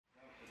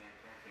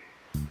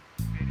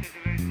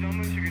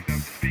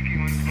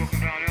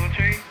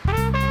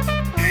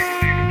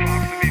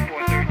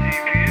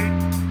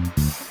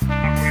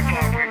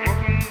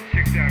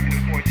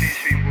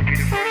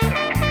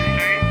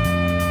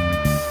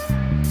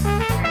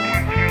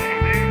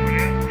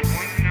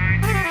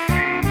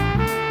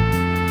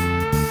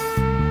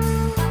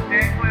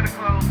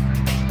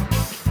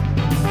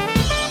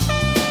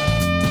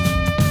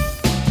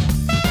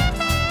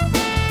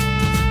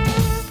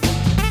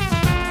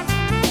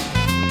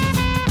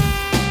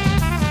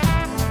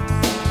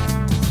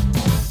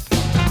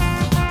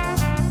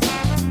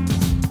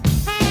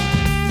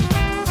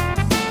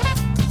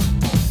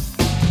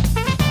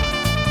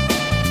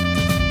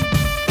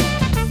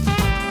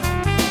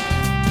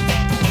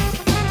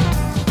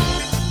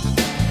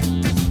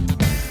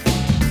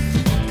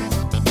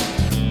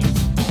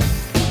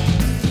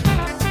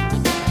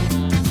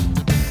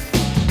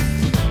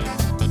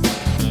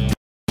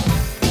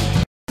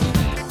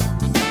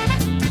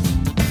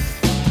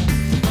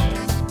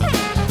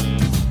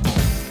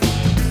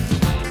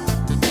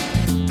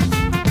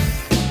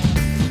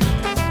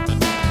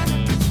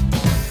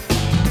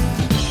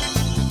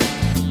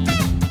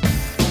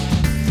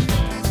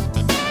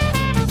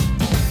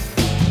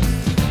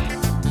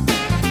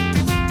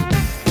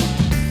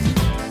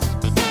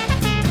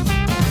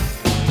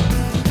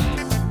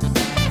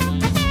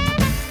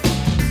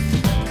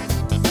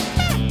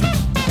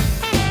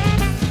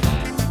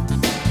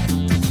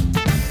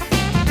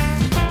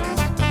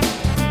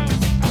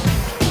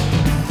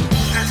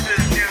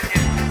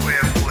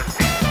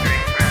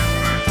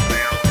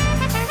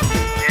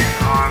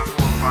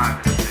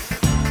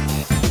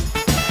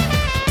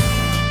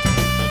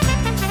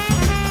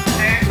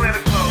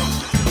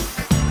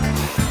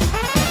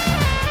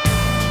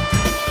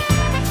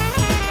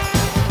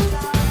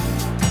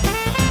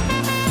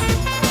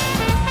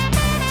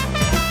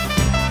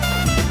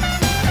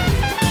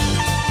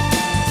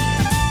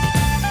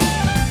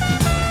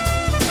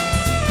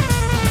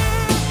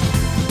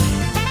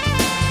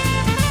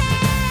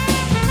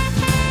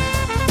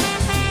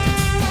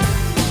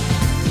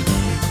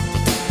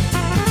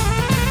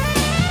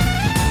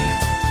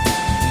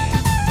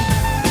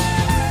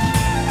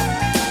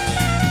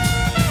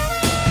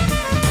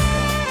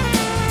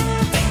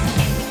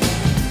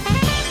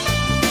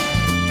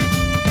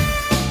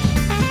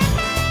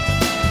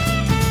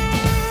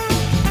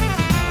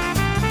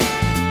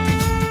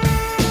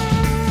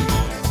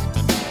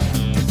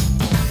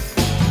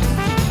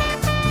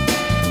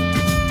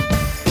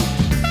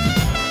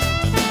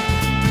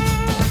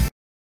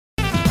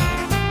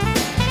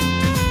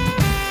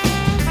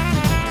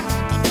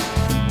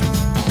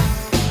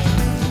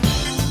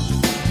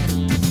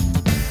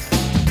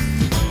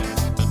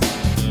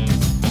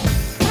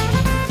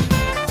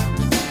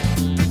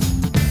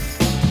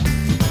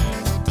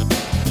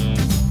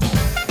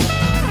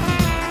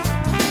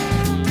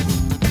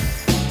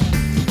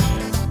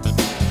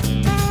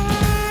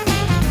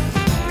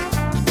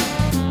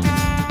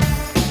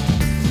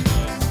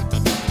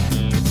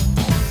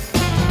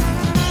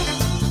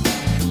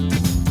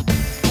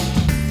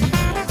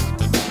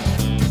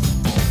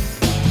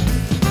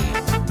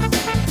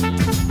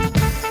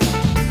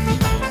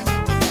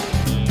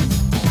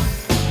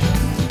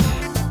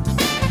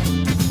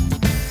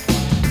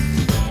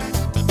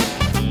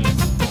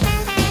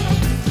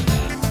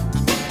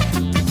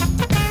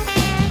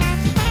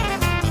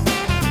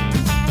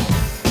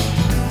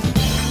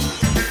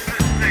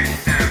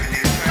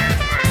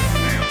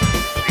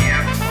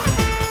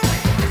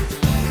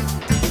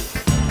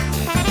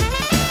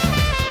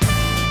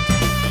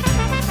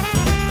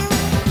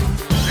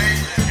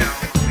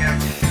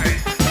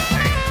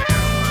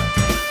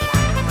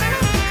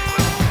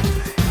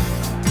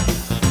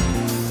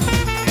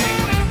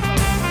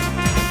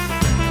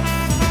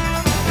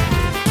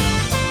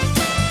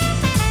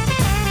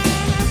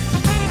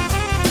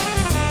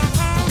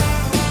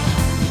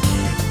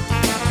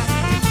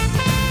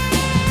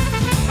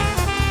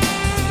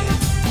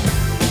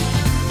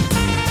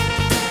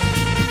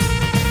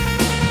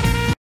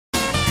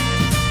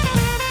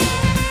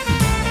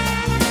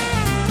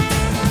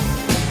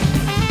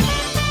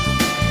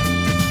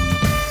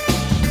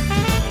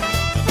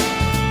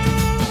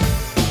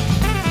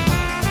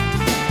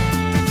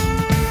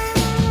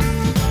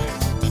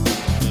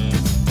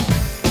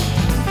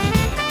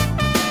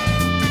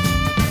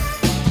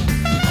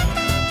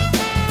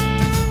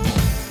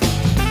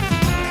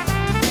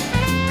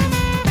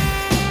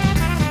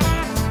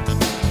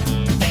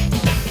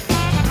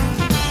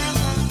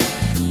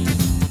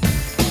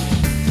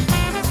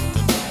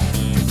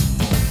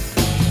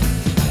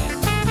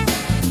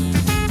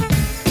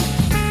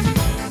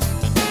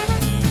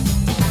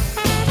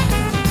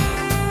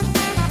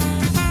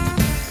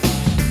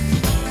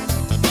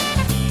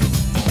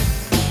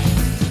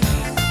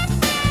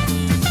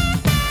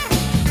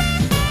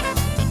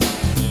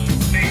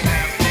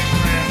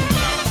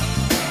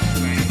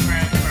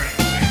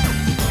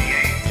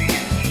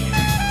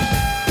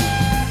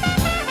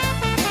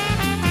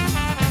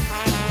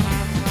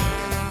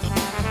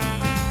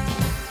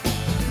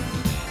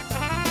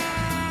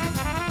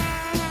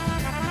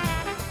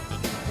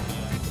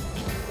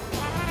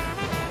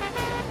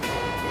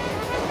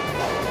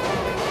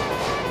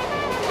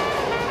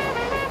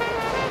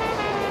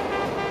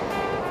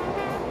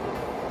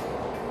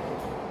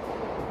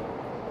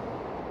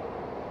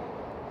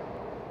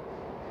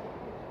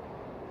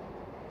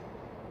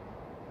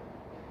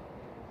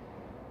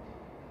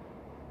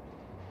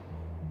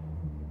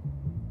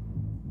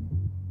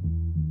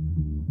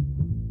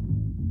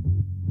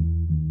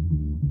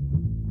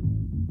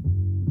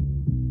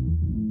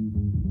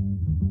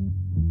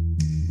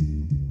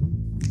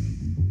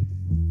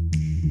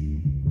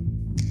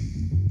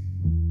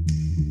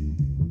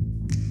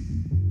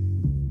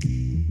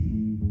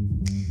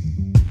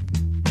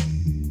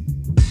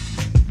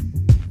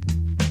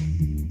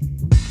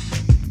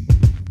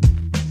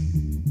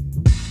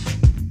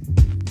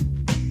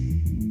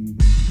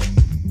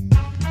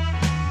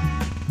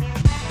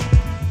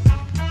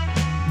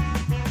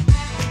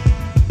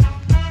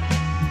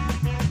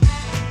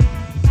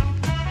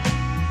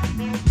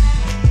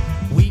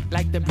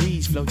like the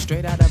breeze, float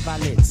straight out of our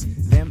lids.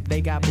 Them,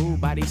 they got booed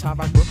by these hard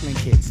rock Brooklyn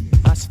kids.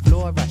 Us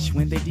floor rush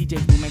when they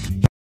DJ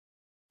booming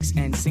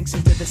and sinks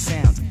into the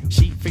sounds.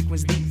 She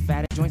frequents deep,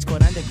 fatter joints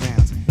called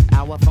undergrounds.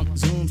 Our funk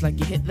zooms like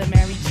you hit the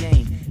Mary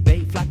Jane.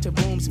 They flock to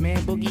booms, man,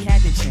 boogie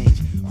had to change.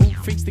 Who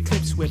freaks the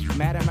clips with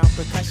mad amount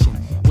percussion?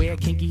 Where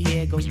kinky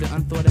hair goes to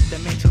unthought of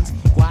dimensions.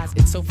 Why's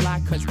it so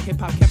fly? Cause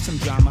hip-hop kept some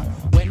drama.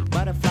 When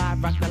Butterfly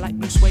rocked the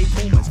lightning sway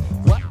Pumas.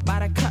 What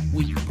by the cut?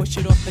 We push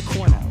it off the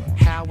corner.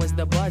 How was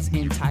the buzz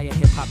entire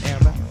hip-hop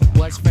era?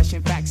 Was fresh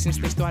in fact since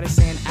they started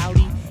saying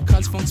Audi.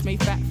 Cause funk's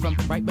made fat from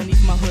right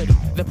beneath my hood.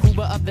 The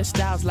pooba of the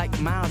styles like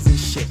Miles and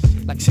shit.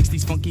 Like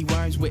 60s funky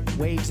worms with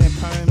waves and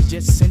perms.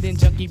 Just sending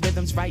junky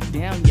rhythms right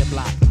down your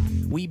block.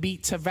 We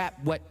beat to rap,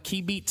 what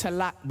key beat to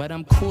lock. But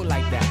I'm cool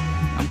like that,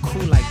 I'm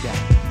cool like that.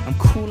 I'm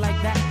cool like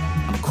that,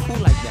 I'm cool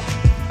like that.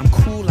 I'm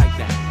cool like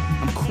that,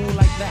 I'm cool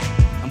like that.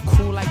 I'm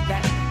cool like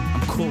that,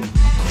 I'm cool, I'm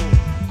cool.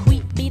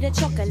 We beat the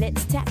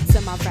chocolates, taps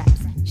on my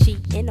raps. She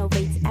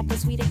innovates after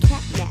sweeter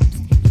cat naps.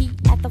 He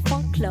at the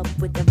funk club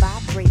with the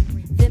vibrate.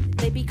 Them,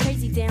 they be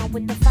crazy down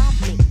with the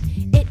 5-link.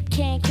 It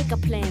can kick a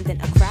plan, then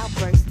a crowd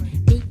burst.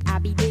 Me, I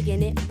be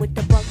digging it with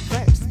the bug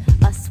verse.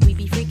 Us, we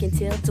be freaking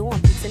till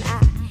dawn, peace and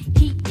I.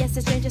 He, yes,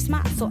 a stranger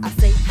smile, so I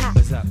say hi.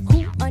 What's up?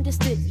 Who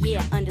understood?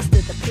 Yeah,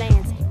 understood the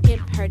plans. Him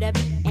heard of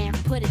it and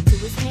put it to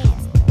his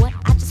hands. What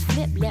I just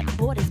flip, let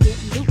borders get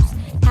loose.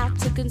 How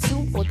to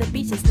consume all the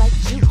beaches like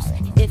juice.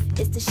 If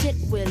it's the shit,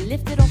 we'll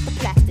lift it off the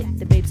plastic.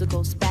 The babes will go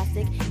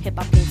spastic. Hip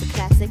hop game's a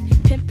classic.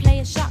 Pimp play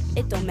a shot,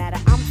 it don't matter.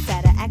 I'm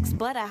fatter, axe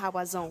butter, how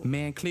I zone.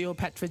 Man,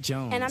 Cleopatra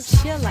Jones. And I'm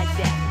chill like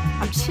that.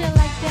 I'm chill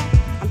like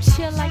that. I'm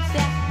chill like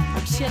that.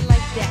 I'm chill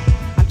like that.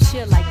 I'm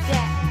chill like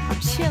that. I'm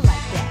chill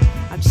like that.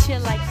 I'm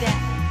chill like that.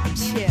 I'm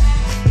chill.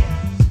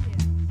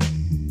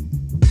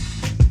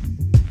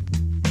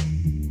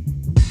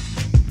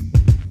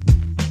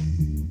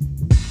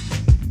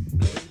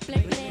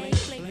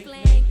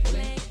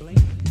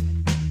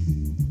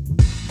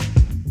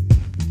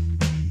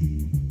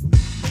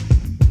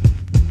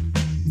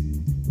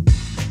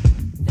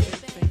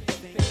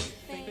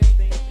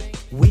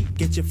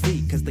 Get you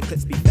free, cause the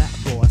clips be fat,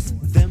 boss.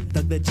 Them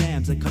dug the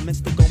jams and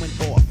commenced to going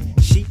off.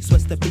 She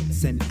sweats the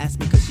beats and asked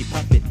me cause she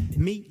puff it.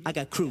 Me, I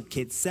got crew,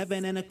 kids,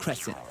 7 and a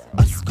crescent.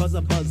 Us cause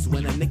a buzz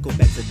when a nickel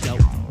bags a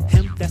dope.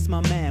 Him, that's my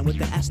man with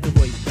the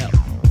asteroid belt.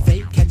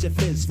 They catch a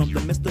fizz from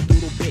the Mr.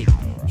 Doodle Big.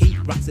 He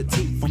rocks a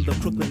tee from the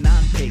Brooklyn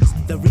 9 pigs.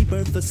 The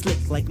rebirth is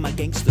slick like my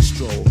gangster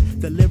stroll.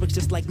 The lyrics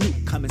just like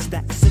Luke, come in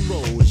stacks and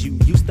rolls. You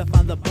used to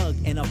find the bug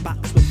in a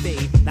box with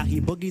Dave. Now he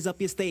boogies up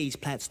your stage,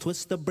 plats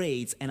twist the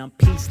braids. And I'm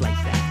peace like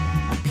that.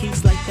 I'm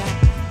peace like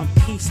that, I'm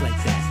peace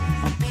like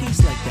that, I'm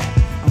peace like that,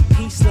 I'm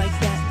peace like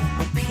that,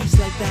 I'm peace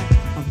like that,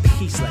 I'm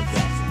peace like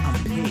that,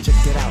 I'm peace.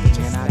 Check it out,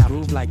 man, I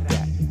groove like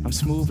that, I'm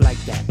smooth like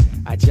that,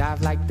 I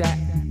jive like that,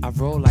 I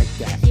roll like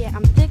that. Yeah,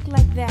 I'm thick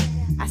like that,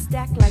 I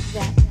stack like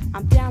that,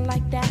 I'm down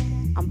like that,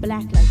 I'm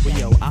black like that.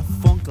 Well, yo, I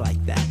funk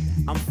like that,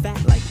 I'm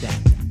fat like that,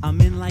 I'm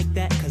in like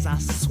that, cause I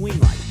swing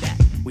like that.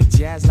 We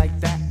jazz like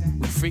that,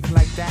 we freak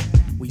like that,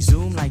 we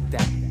zoom like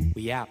that,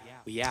 we out,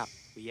 we out,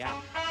 we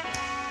out.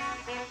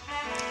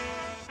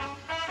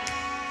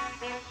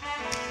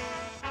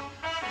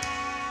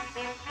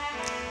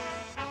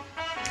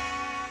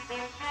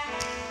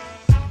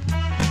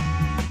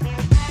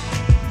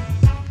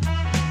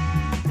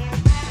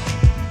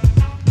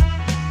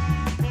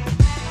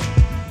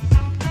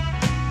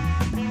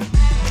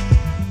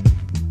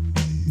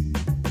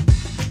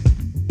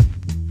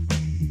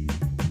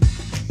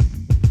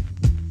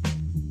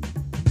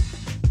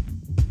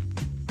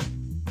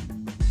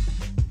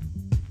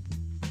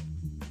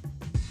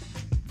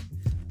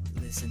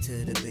 Listen to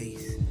the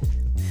bass.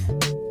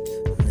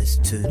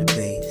 Listen to the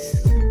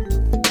bass.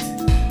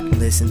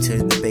 Listen to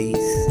the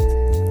bass.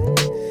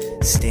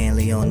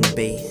 Stanley on the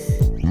bass.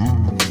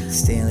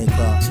 Stanley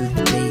Clark to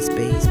the bass,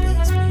 bass,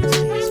 bass, bass,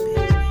 bass,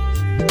 bass.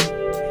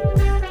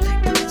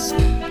 Like this.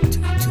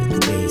 To the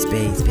bass,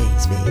 bass,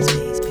 bass,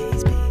 bass, bass,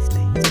 bass,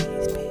 bass,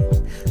 bass, bass.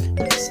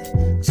 Listen.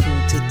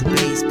 To the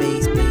bass,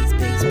 bass, bass,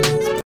 bass, bass,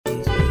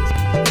 bass.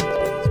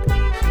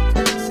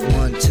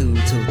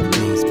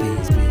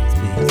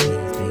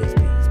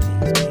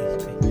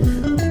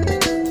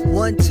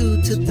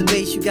 To the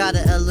base, you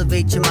gotta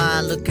elevate your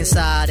mind. Look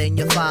inside and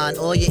you'll find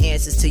all your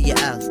answers to your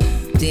outs.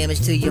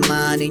 Damage to your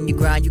mind and your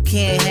grind you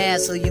can't have,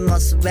 so you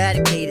must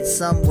eradicate it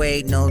some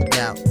way, no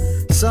doubt.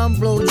 Some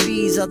blow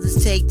trees,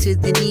 others take to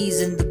the knees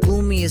in the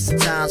gloomiest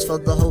of times for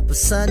the hope of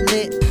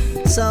sunlit.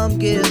 Some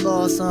get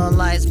lost on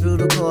life's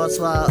brutal course,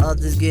 while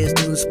others get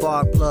new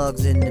spark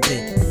plugs in the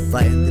pit.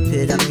 Right in the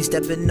pit, I'm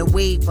stepping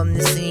away from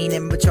the scene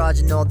and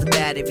recharging all the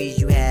batteries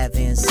you have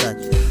and such.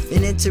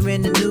 And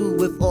entering the new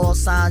with all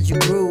signs you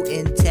grew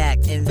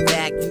intact. In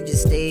fact, you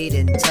just stayed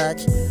in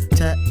touch.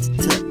 Touch,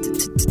 touch,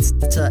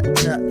 touch,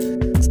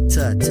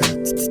 touch, touch,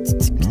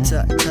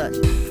 touch, touch.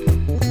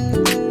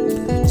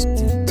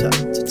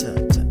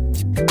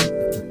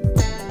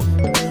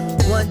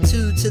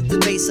 To the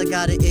base, I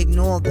gotta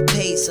ignore the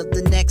pace of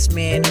the next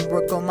man and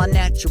work on my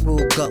natural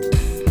go.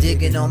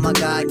 Digging on my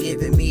God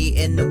giving me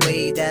in the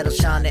way that'll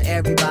shine to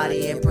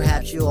everybody, and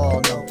perhaps you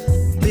all know.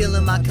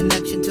 Feeling my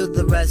connection to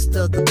the rest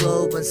of the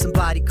globe. When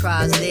somebody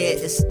cries there,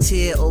 it's a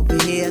tear over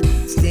here.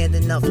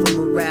 Standing up for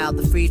morale,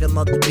 the freedom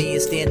of the being.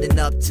 Standing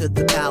up to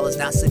the powers,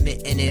 not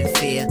submitting in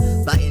fear.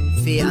 By in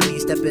fear, I mean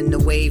stepping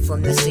away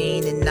from the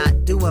scene and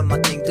not doing my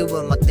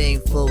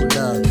thing full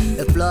love.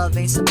 If love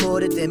ain't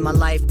supported, then my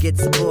life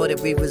gets aborted.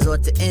 We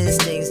resort to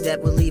instincts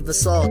that will leave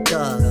us all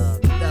dug.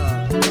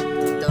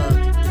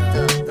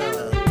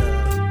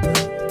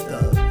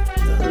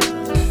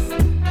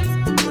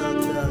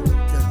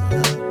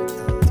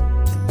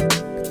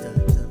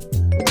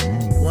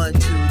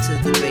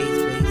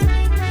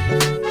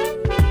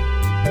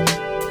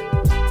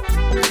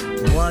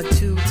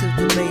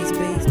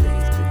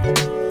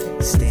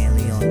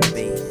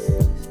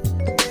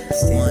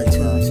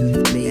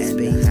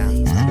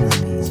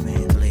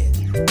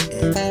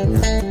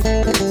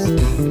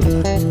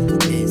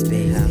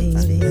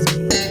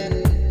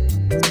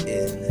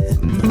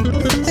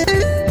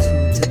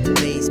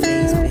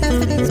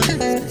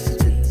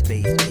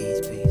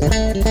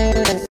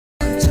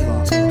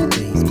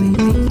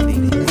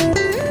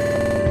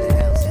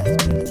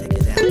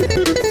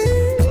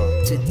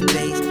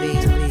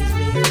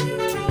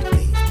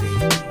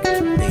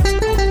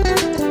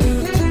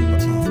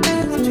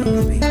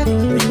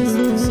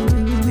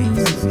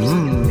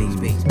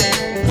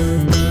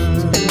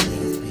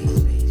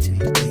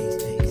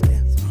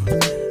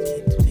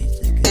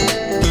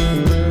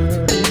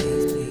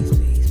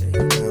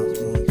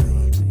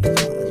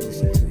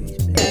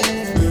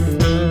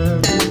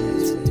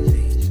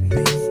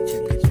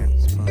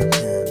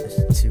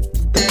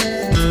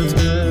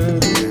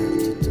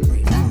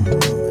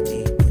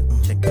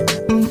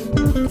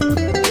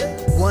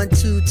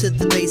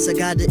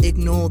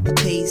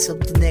 Of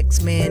the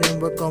next man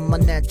and work on my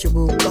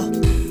natural go.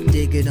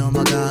 Digging on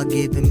my God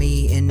giving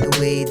me in the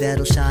way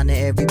that'll shine to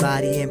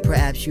everybody, and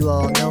perhaps you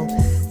all know.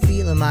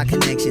 Feeling my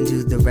connection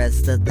to the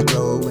rest of the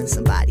globe. When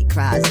somebody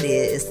cries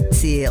there, it's a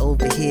tear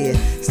over here.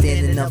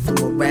 Standing up for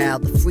morale,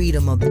 the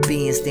freedom of the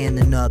being.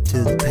 Standing up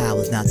to the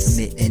powers, not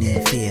submitting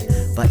in fear.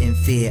 But in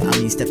fear, I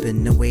mean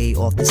stepping away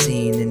off the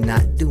scene and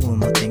not doing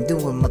my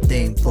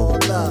thing for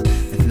love.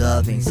 If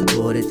love ain't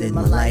supported, then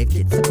my life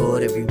gets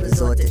aborted. We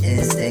resort to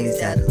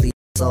instincts that'll leave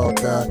all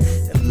thug.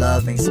 If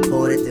love ain't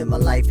supported, then my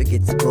life it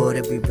gets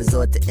aborted. We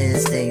resort to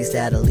instincts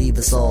that'll leave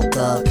us all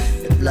thug.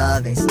 If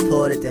love ain't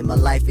supported, then my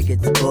life it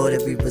gets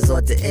aborted. We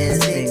resort to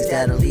instincts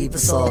that'll leave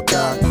us all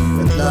thug.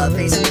 If love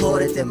ain't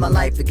supported, then my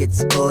life it gets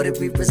aborted.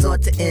 We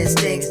resort to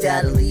instincts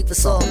that'll leave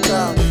us all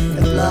thug.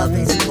 If love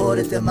ain't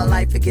supported, then my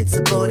life it gets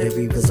aborted.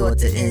 We resort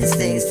to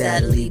instincts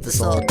that'll leave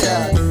us all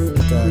thug.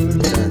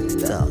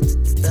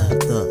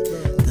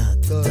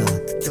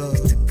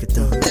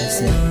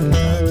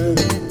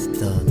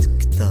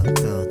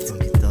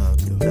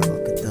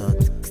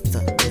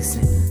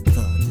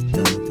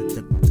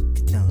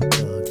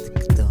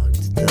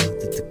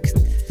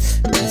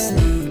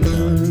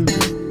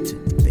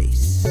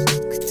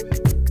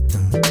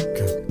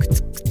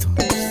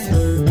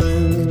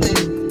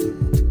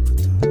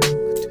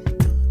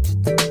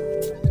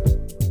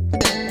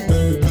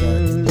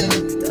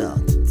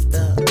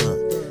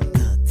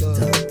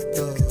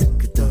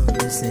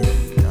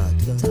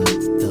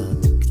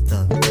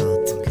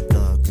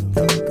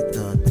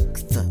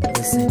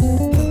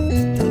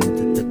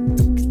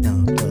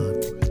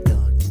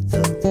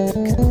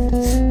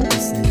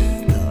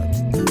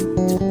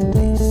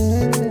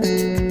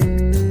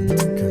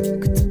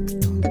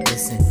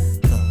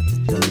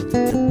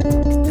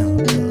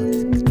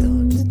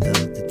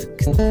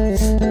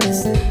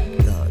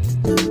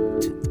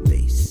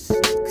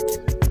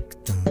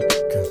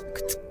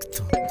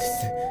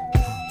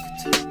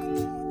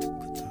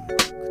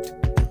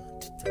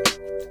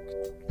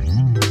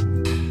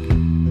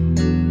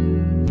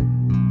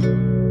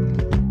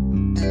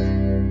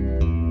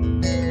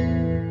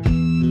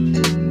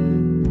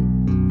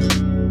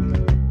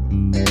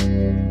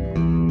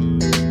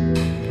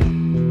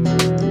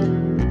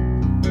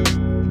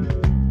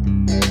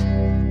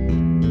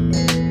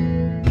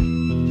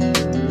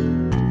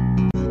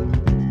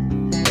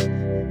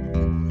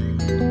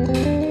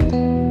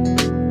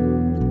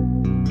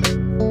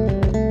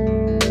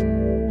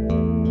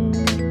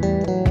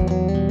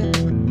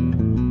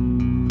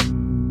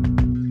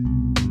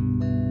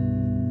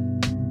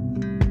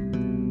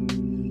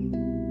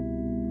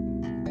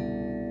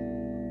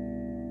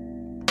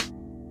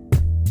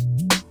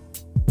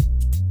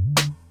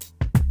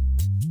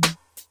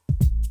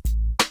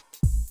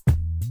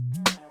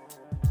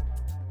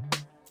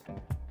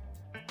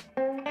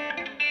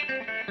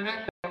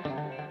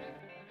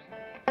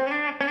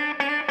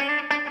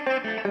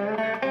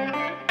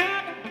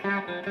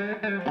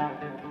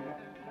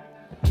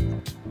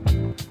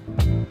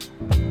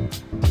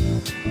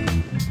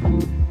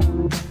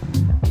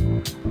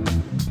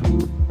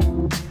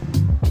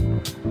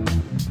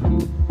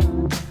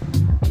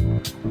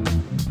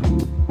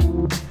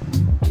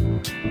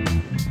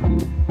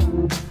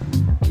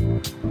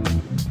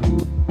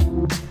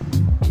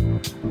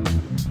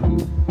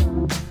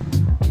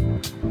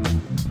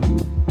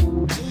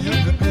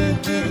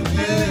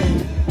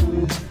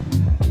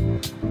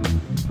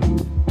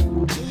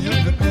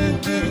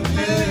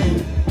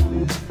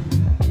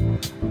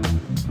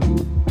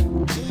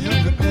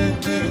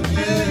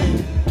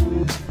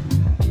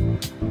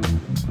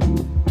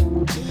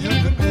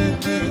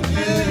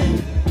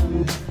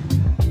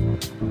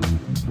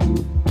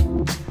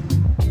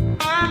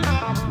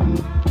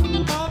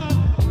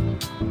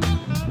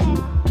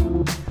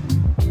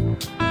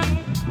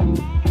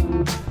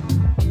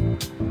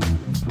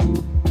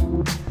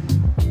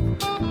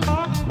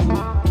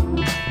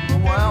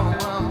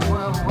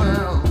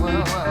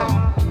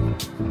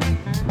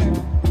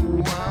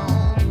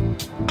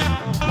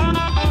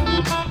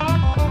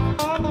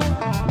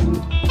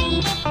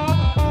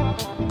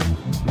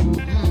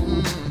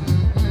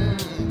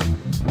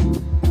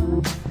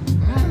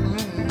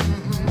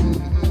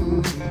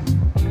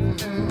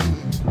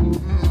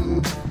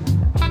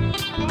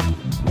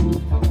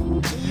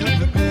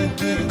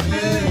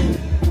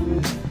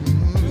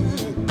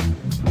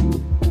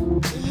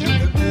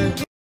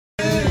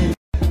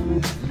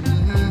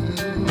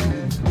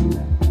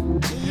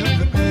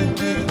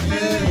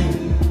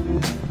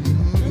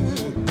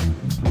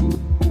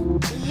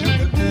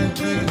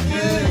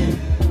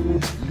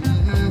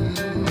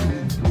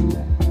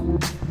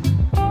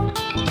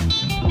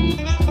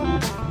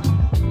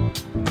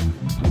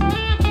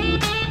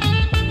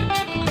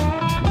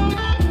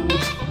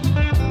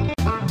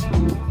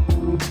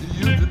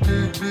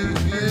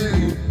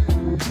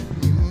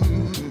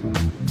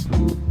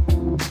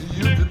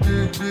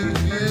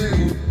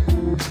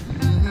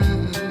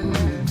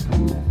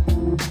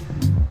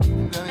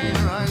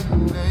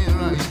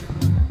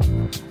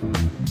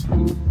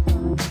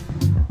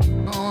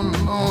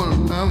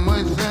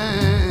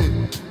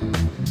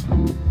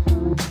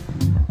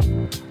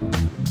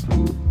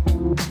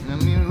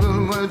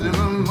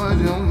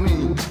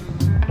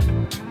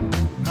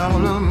 I'm a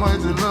little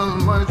mighty.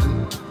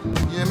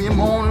 Yeah, me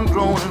moaning,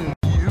 groaning.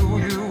 You.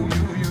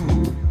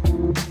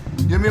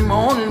 Yeah, me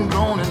moaning,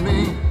 groaning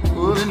me.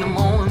 Early in the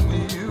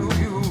morning, you.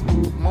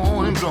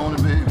 Moaning,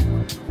 groaning, baby.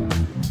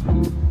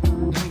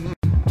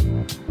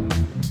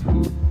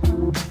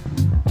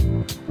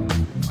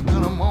 I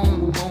got a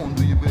moan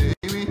to you,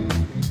 baby.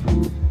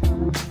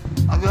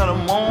 I got a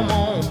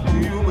moan to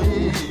you,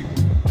 baby.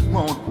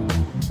 Moan.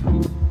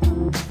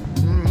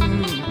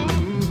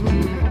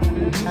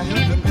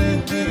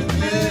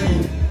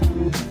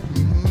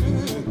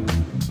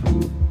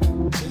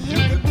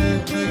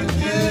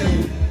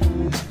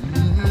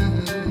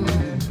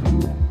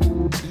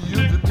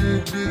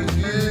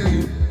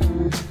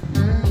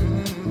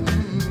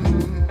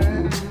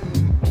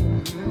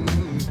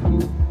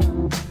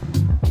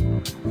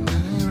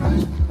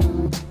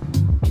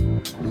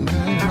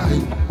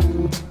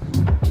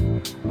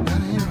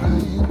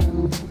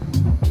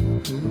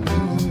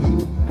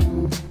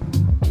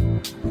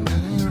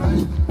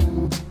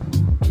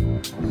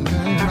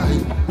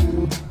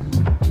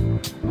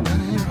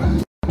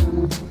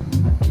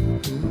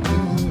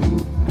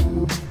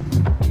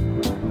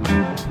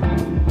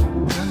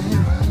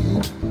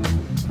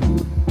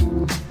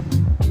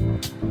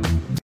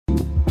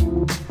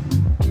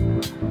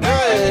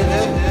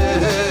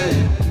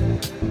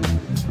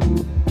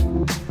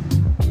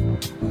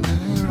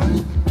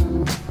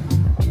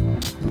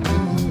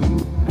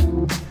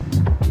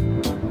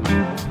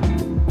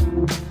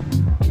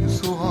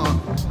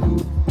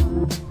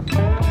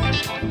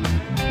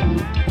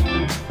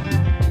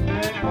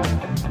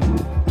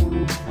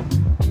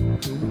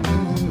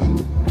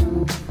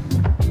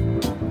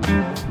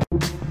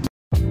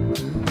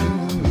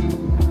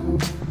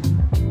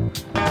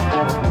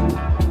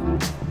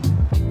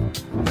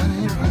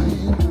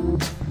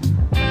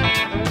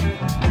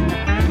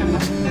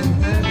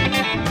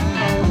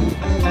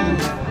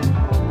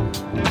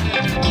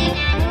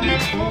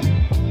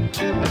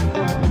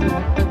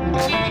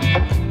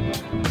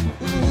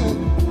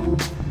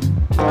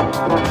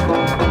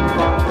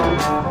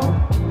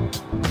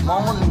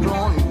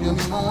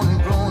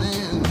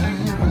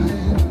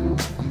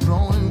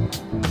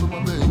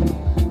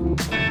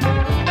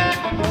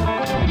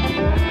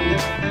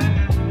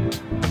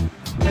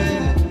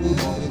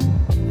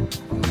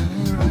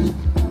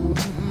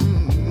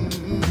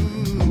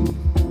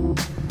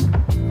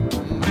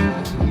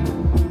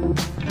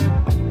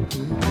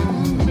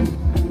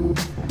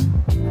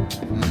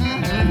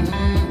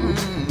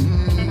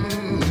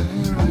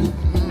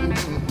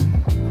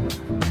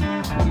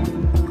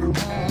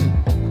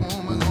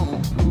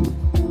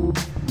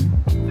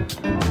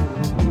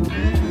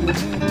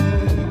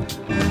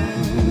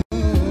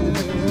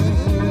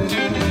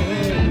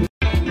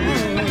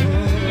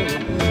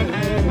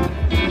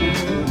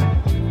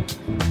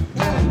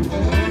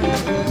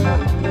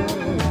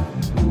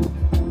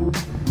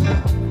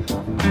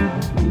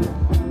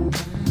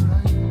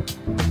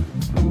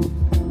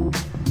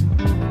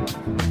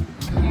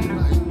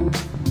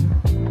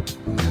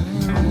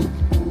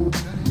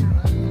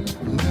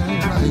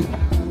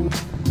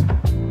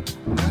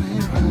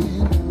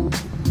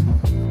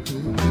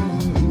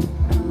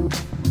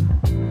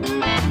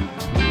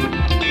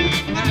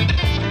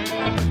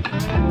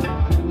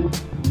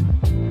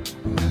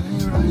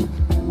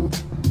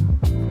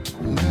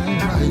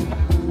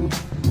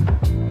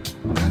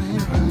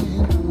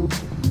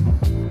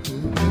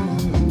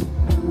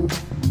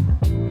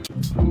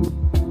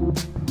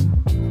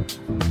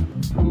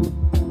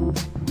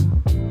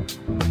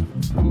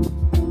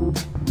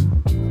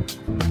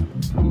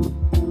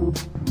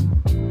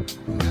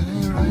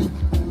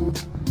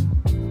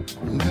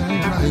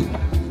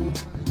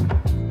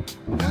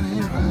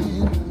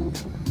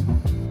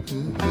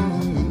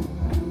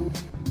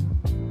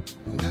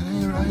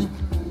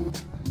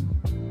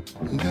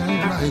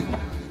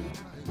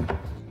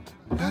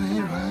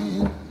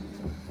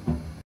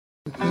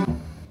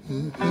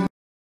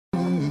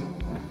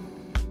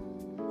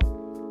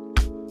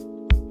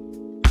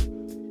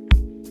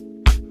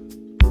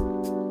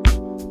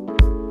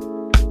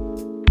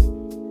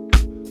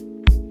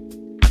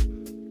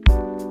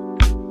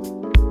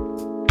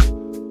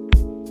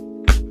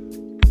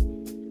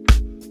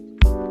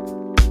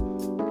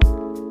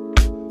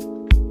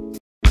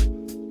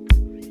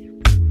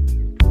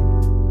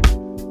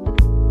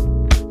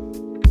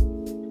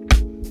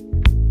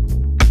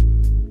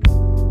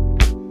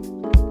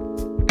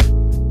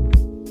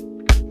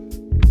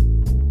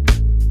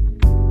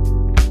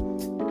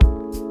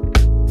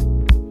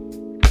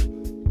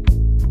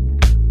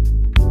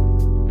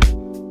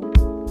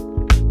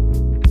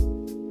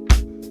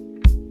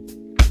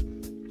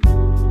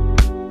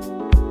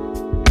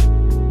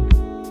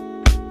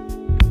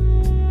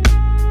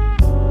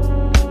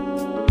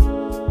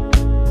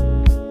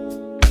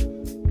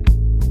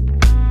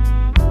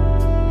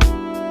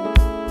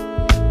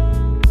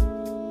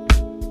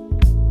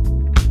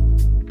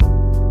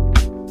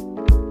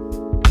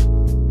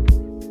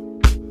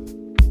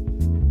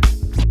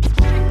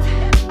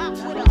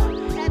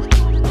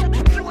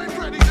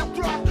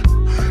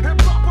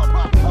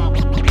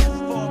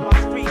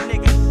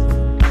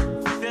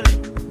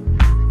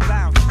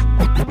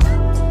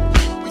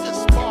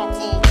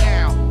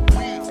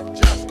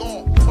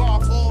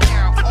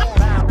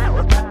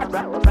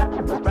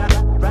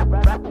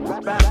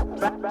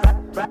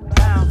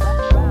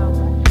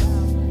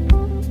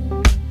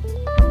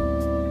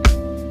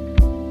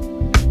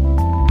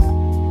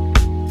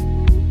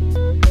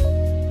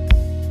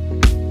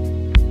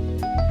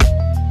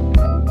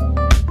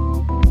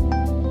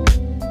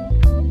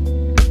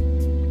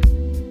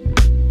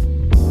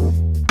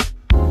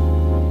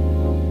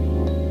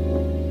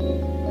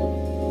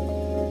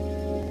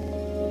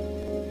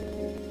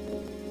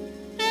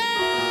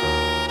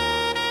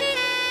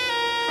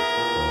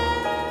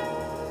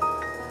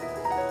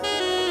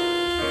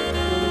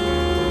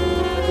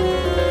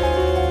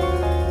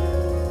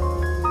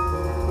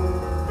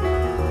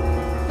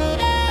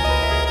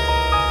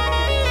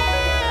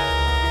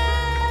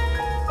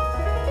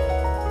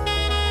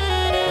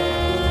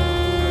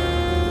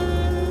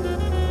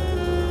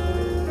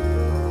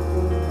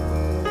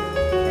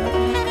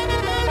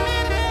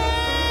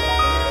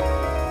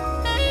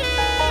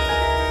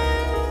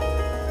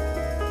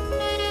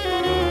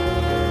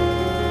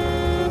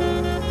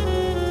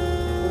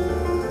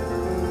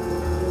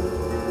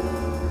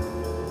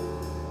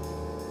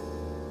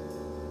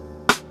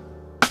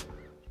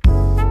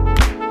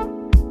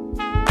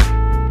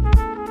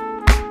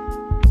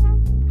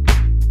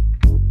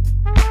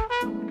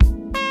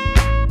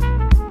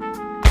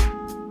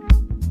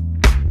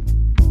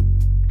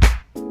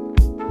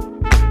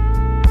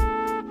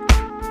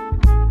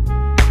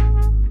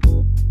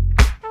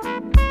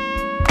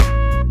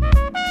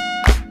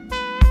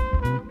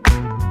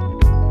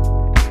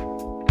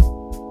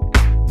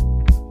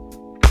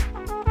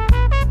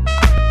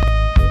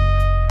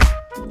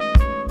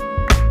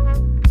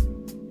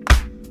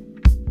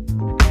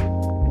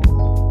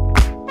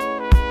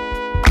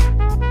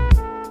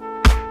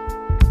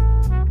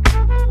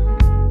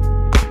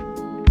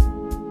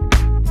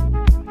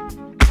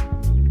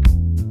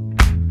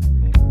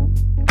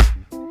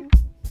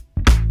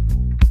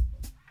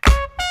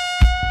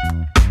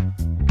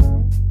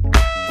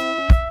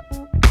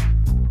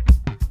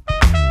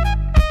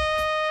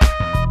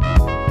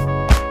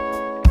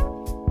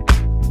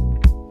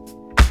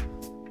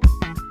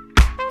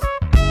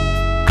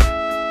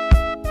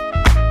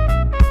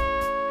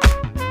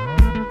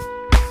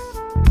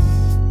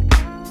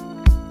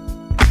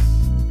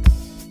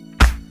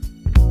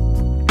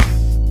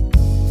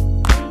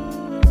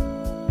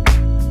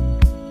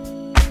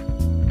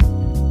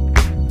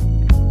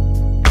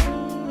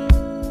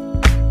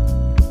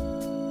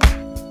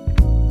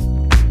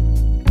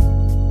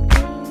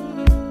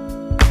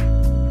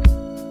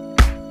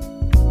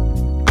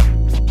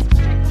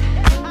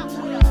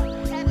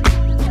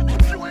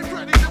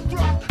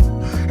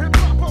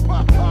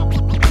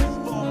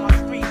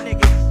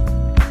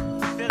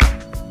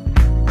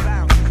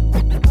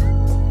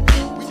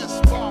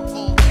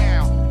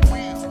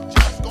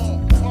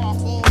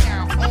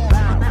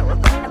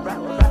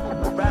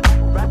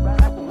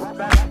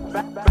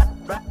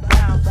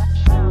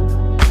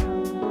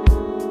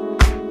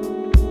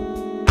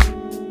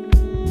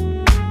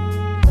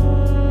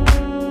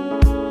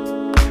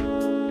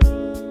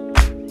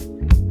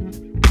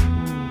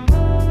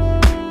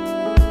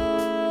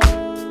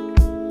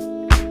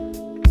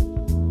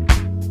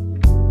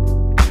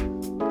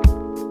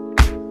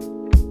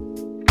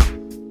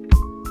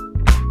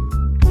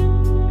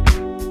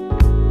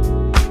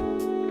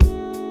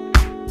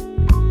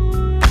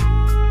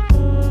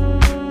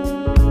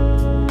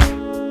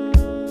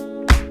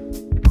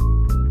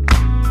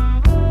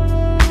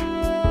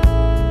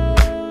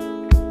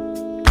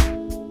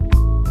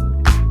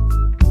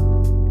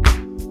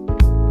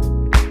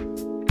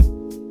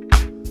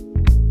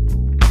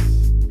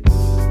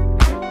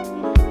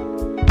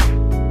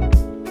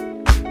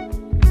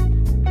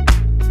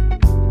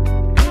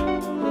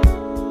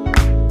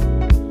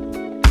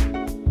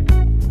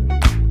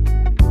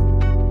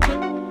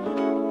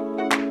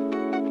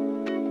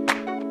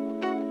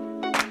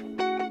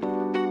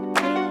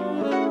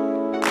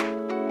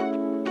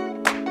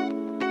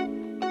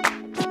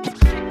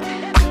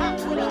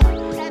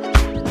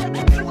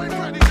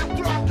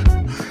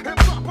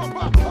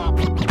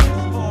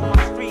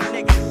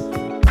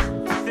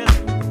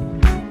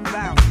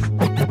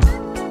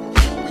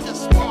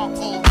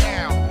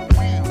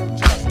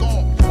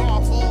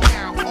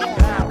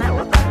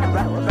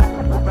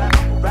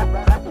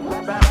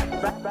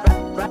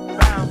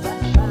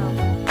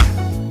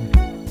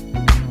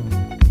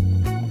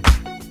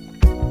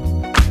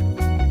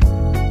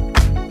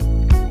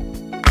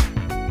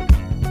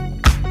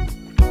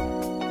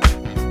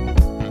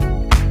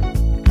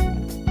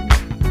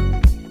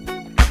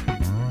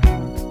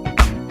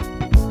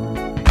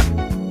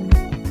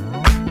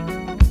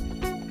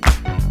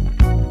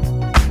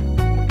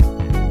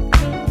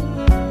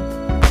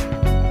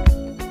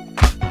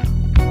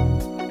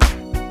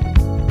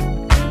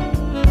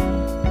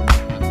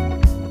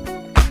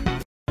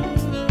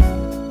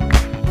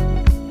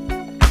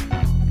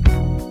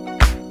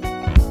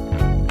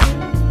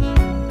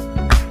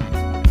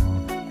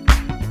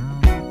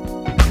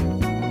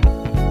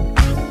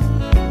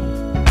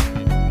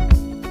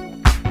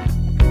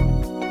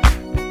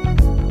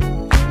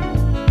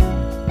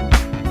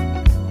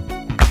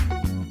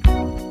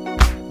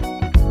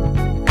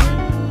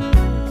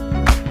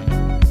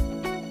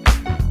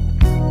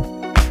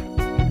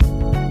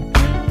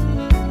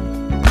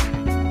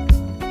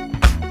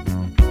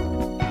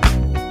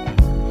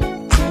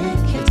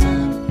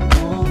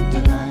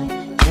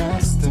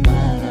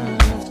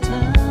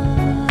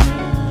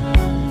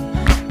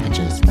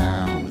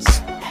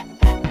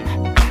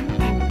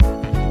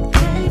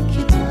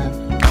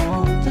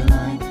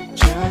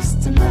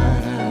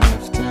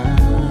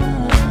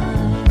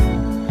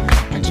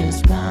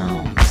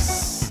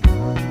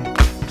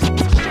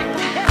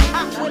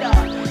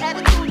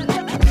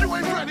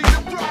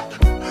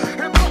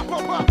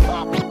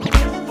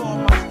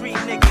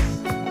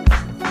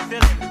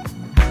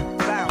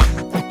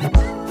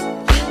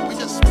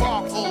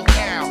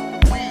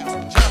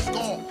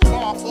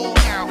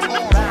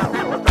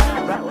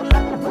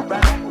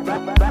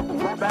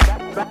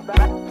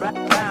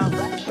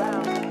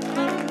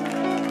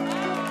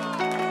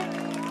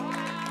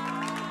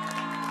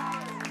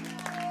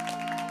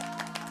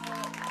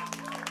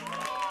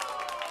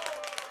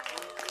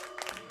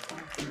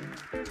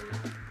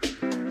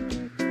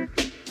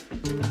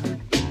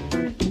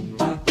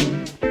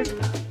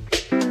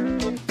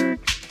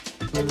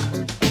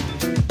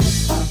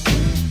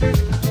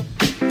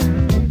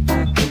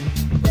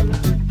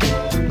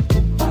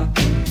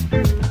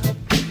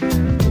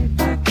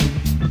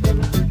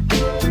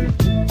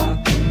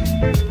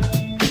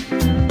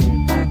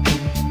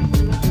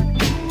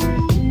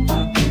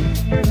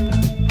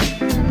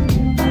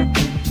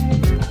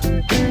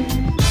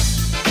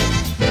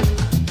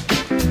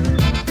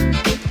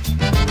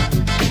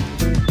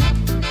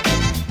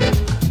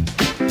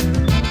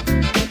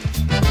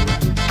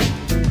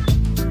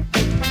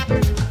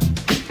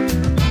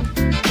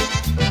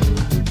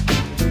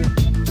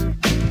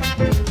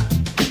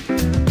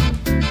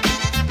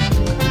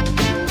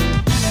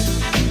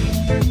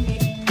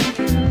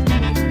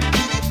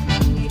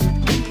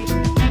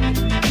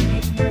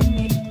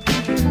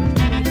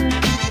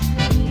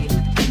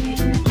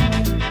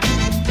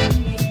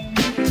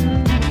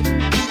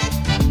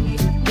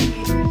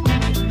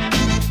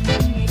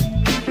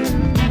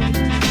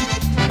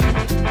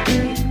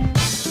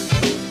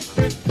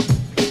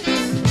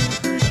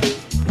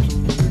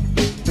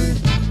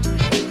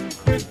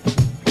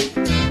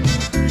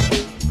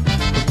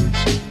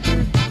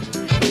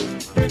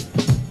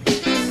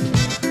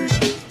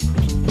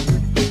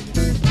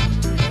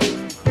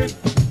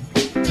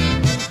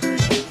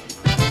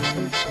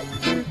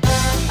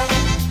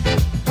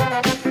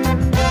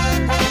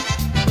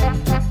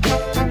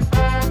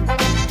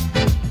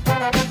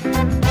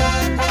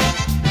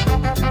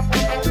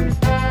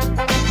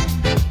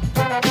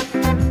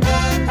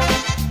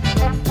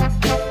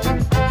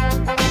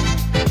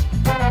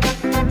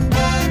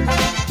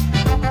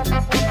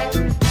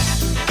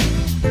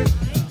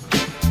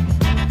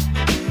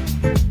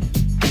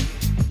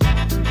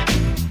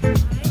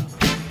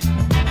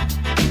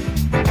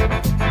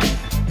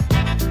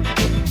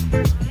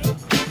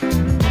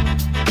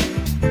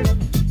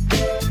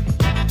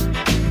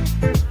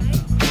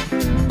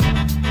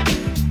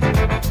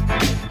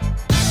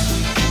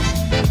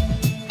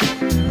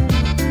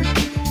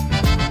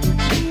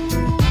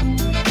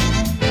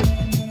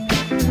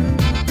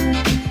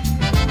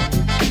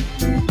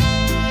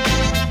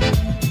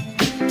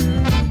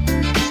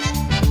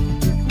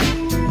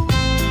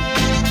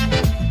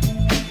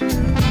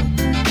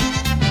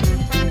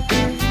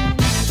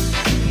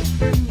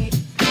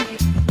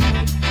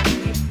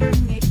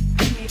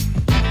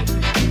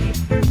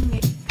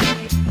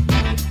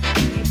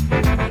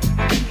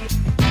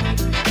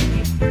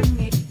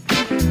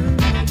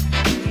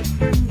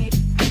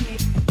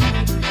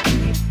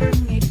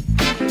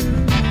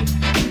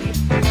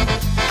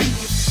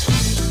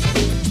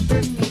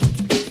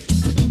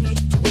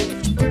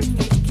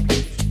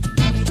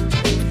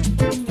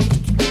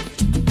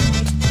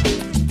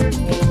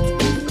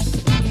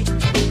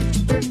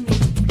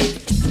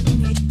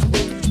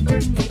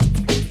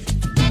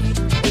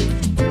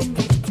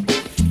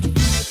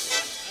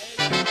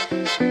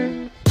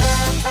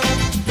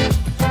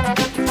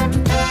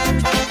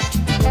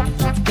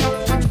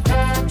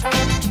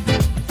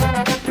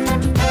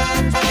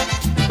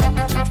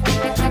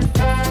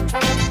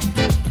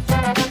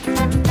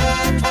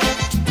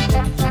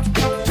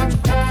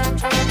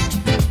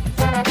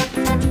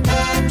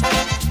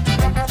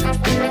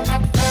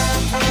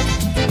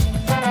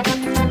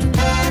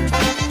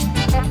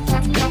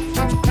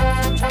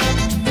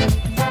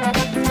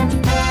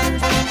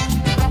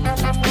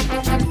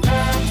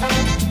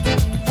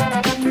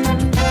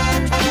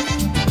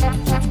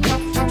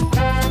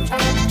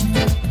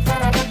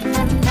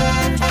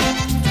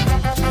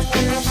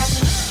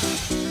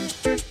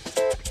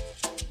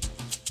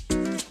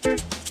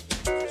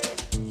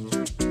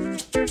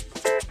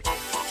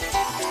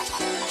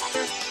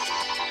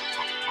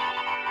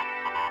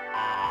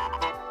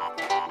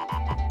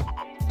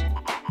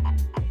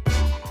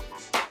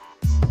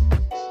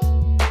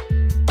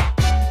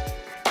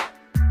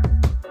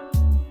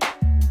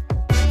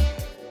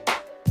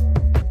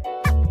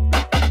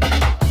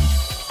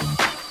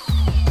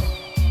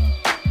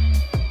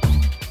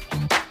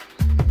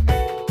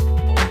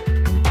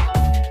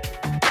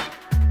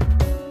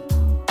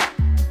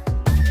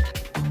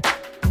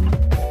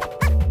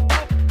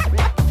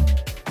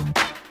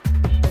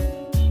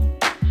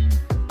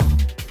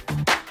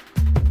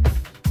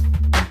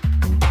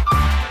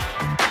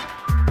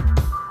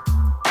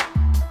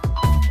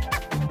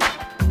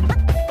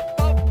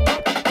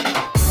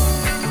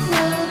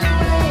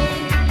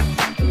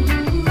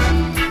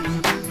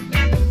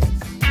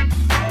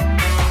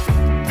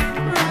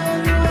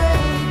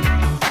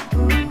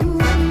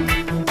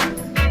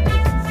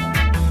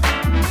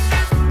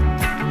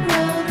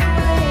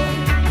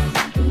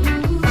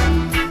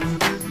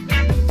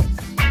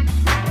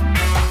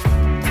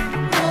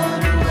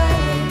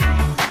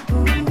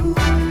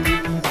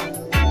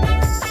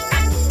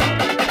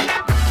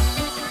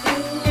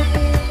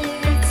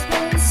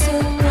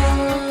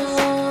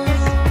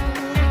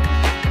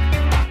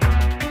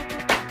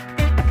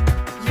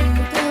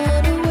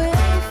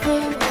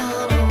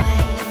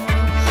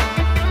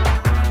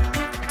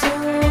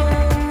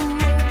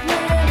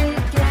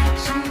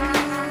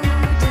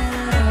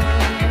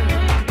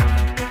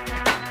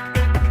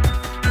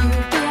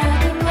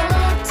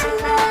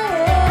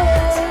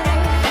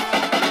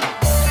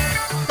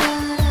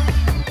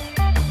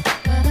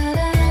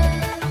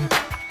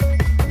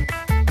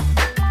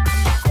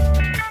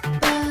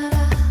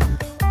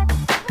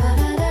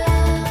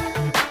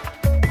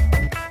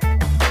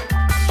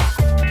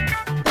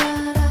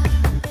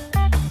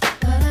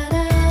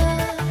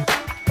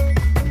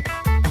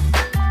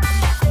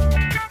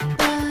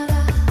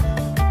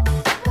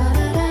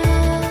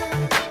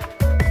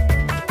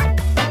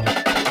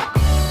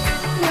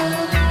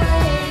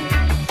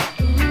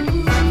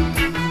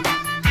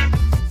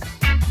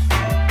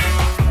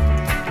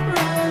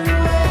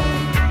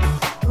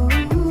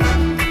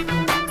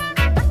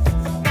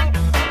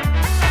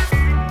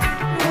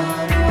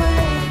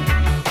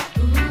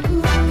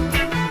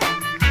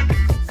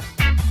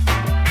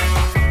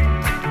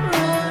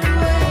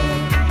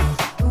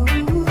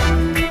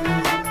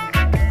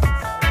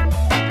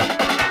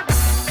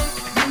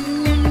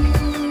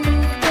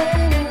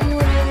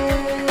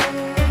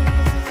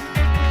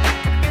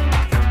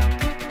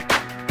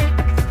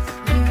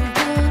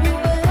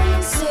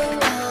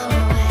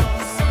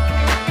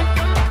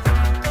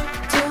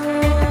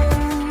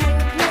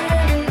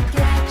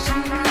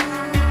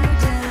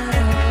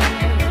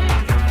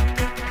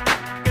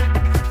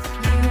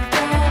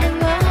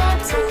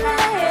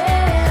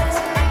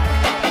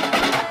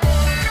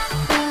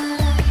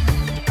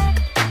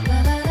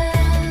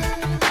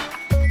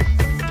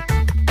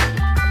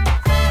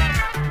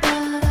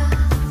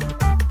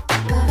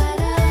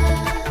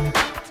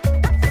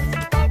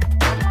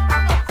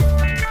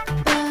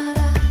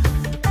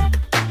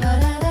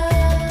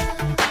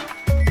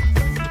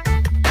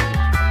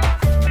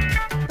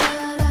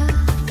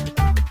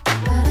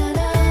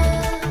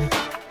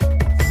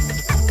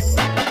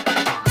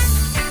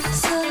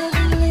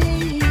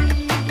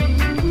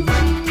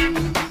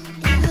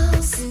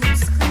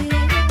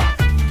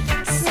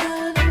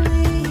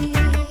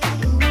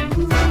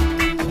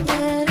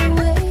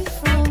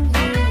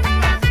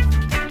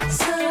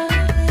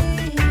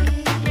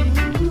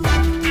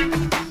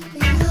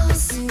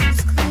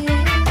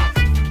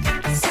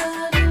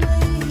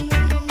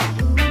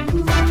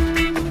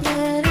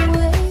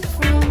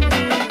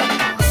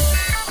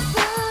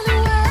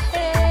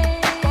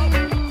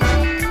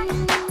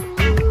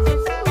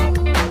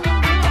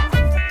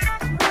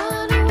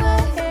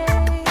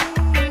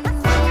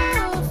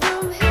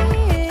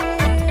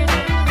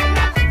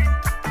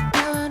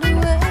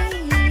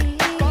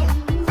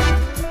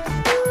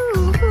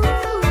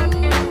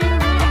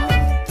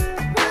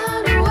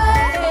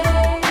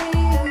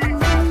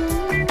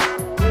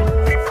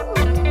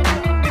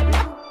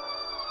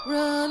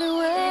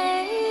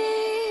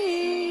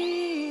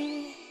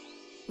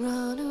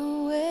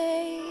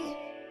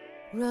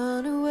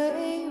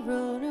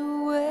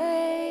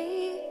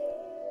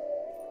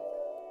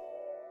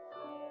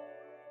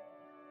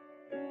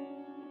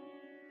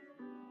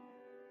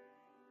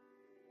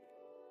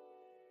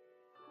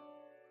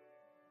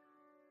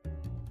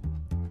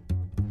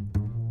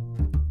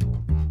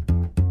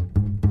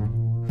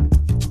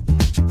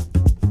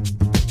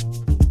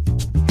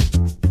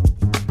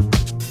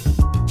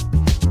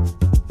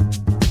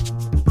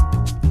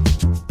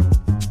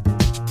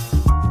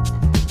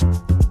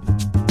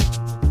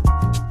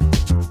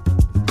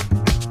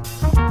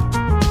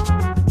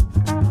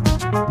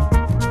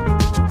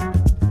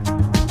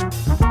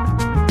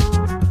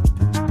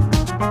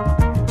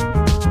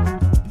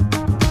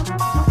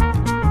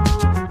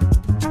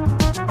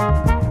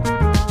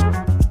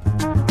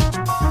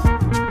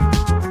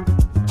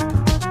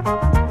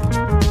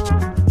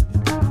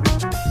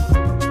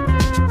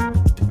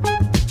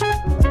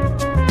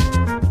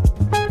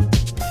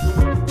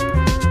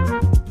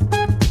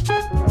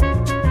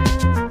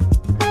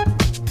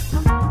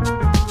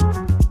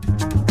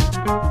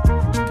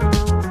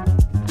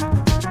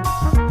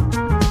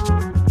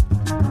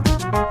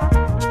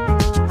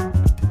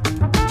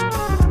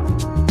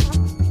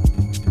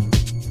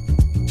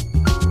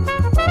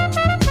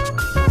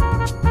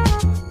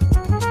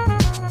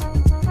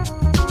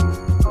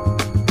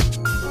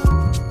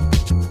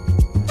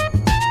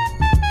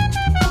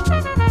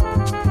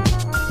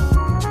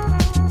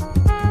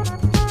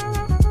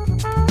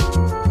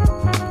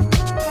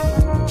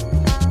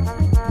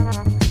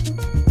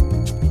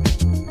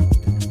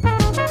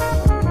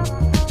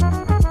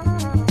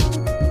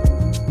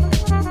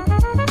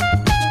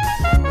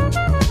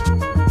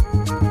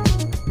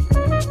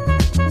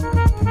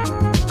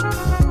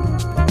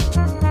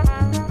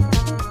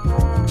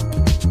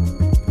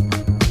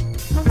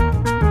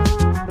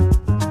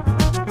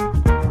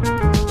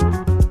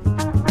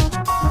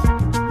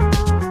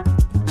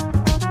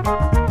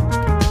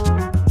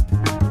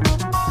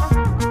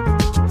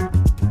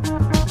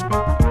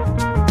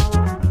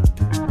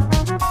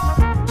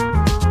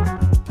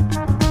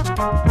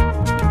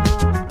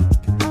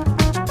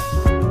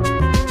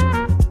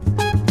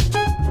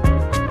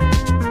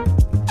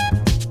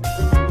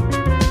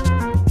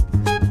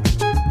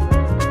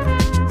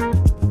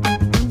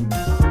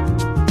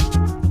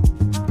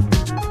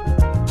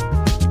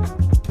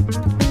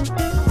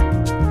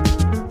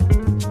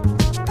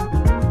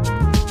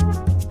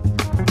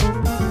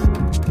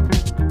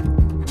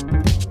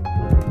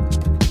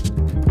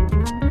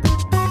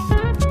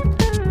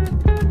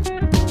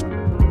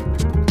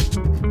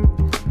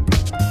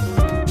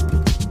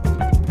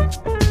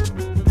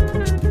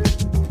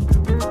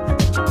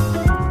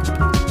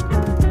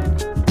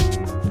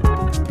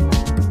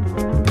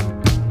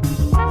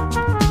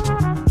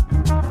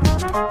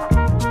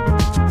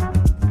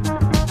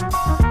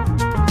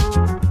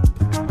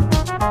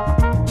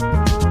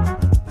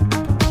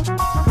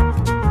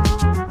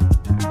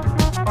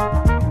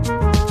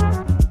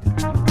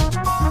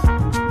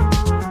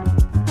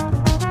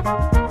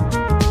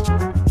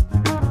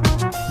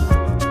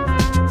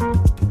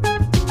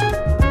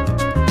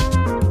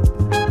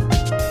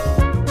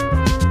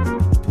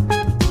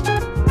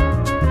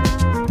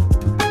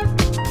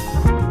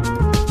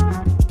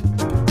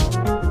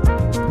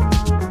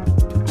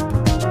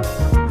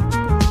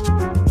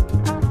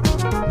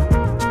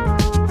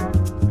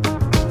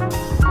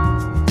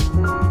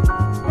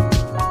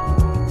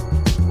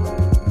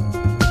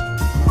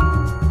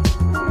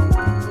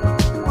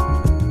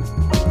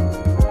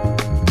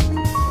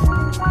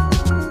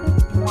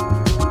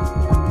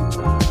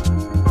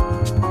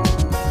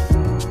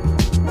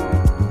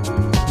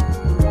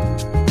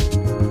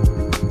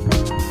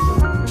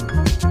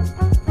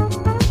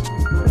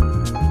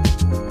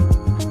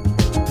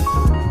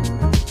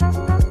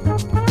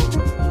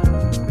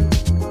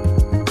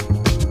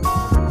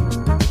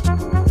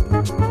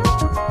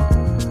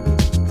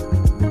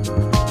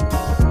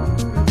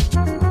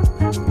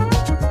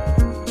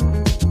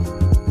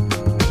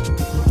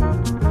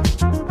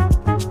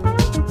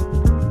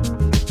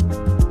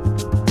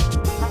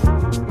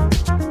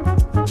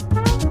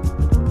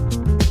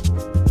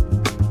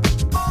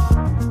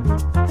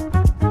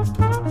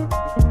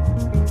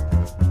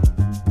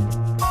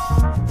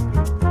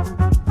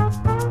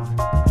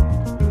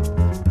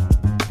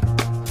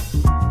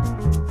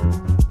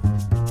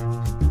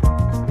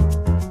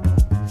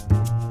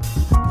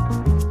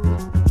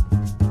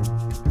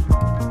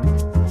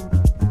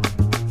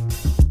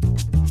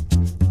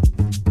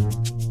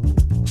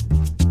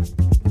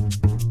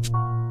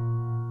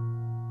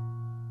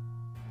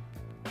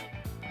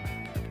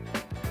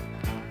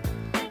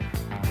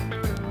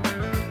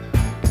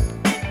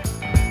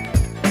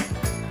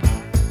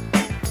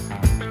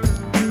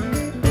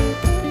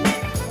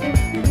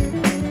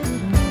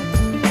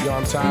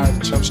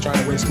 tired, chumps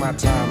trying to waste my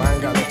time. I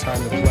ain't got no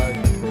time to play.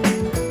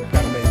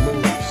 Gotta make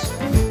moves.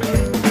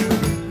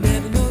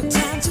 Never no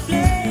time to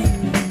play.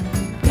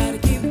 Gotta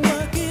keep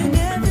working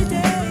every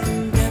day.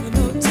 Never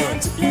no time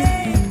to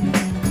play.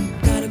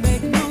 Gotta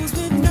make moves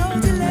with no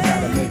delay.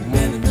 Gotta make moves.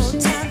 Never no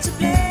time to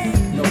play.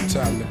 No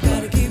time to play.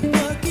 Gotta keep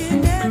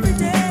working every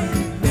day.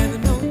 Never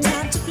no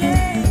time to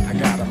play. I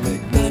gotta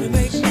make moves. Gotta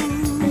make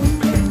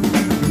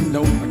moves.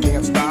 Nope, I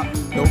can't stop.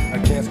 Nope, I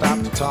can't stop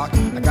to talk.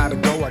 I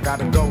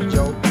gotta go,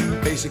 yo.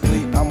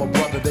 Basically, I'm a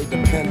brother they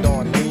depend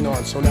on, lean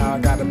on, so now I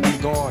gotta be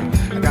gone.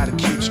 I gotta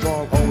keep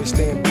strong, always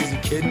staying busy,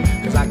 kid,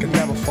 cause I can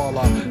never fall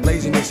off.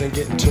 Laziness ain't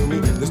getting to me,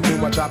 there's too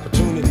much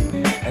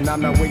opportunity. And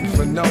I'm not waiting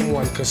for no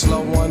one, cause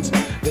slow ones,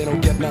 they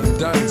don't get nothing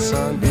done,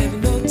 son. Never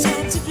no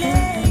time to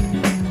play.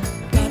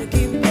 Gotta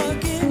keep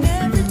working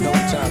every day. No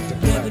time to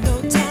play. Never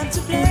no time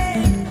to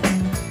play.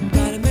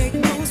 Gotta make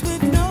moves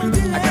with no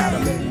delay. I gotta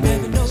make moves.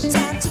 Never no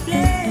time to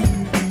play.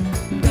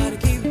 Gotta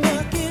keep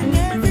working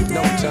every day.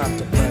 No time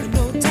to play. Never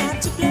no time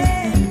to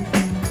play.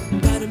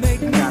 Gotta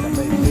make moves. I gotta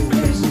make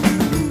moves.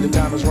 The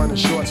time is running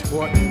short,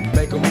 sport.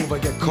 Make a move or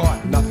get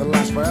caught. Nothing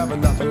lasts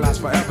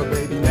forever,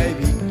 baby,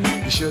 maybe.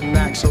 You shouldn't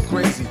act so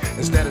crazy.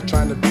 Instead of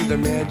trying to be the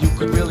man, you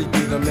could really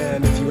be the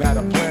man if you had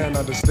a plan,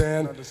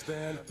 understand?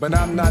 But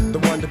I'm not the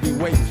one to be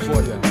waiting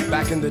for you.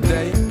 Back in the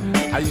day,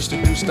 I used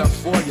to do stuff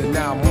for you.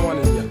 Now I'm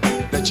warning you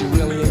that you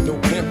really ain't no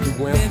pimp, you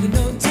wimp. Never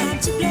no time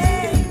to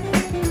play.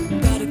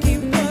 Gotta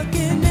keep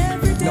working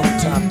every day. No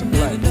time to play.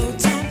 Never no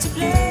time to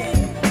play.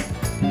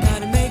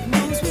 Gotta make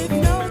moves with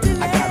no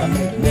delay. I gotta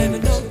make moves. Never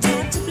no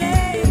time to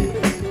play.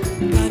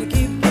 Gotta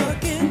keep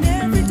working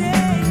every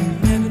day.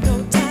 Never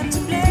no time to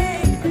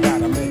play. I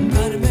gotta make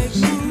Gotta make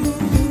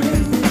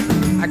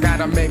moves. I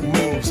gotta make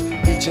moves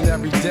each and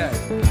every day.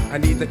 I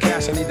need the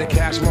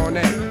cash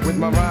money. With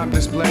my rhyme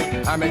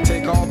display, I may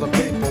take all the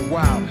paper.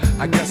 Wow,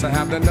 I guess I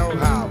have the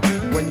know-how.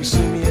 When you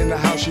see me in the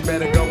house, you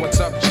better go, what's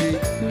up, G?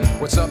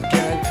 What's up,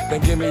 gang?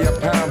 Then give me a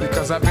pound,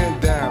 because I've been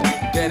down,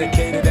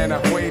 dedicated, and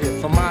I've waited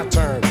for my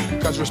turn.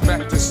 Cause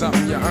respect is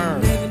something you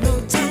earn. Never no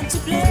time to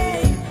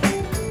play.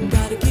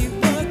 Gotta keep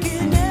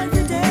working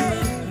every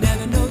day.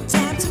 Never no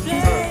time to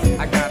play.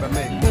 I gotta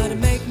make Gotta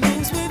make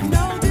moves with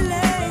no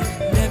delay.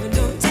 Never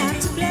no time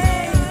to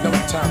play. no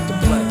time to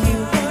Gotta play. keep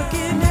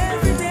working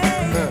every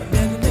day.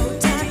 Never no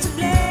time to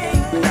play.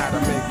 I gotta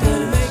make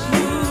Gotta moves. make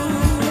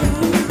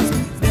moves.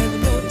 Never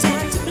no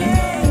time to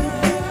play.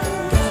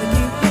 Gotta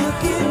keep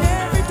working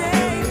every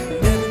day.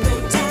 Never no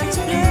time to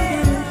play.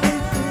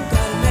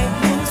 Gotta make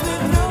moves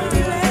with no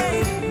delay.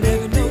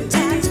 Never no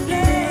time to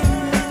play.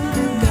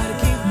 Gotta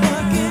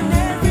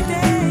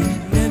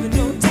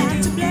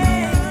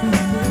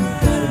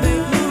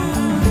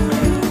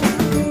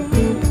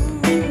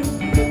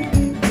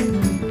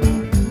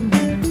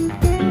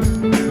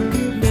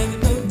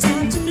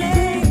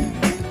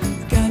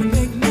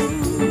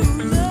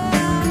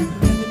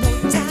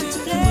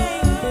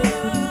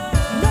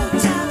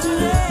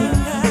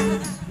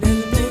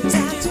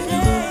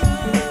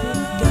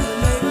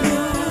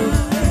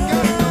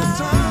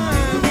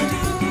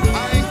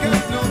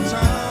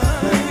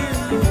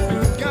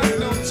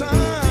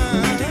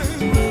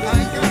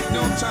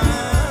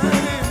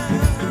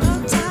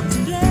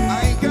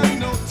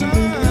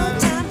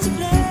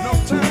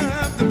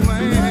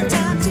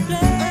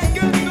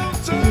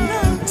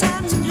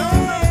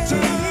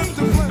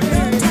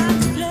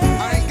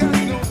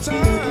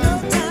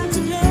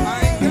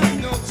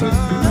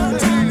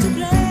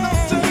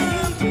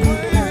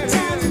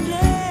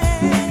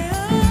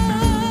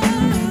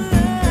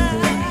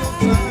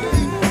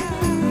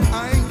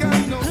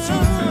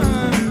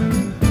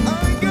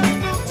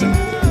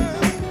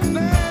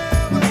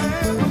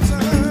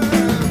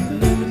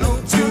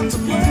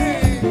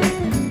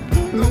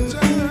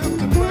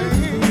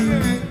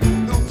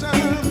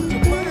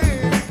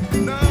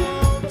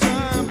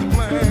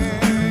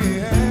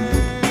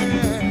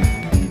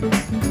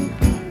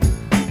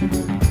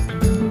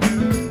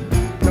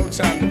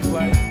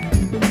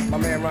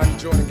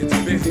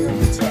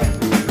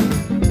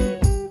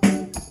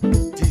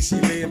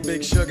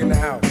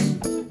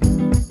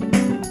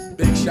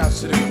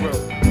shouts to the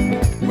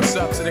crew. What's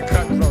up to the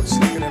cutthroat,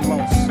 sneaking in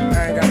most?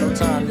 I ain't got no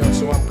time, yo,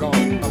 so I'm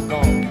gone. I'm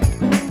gone.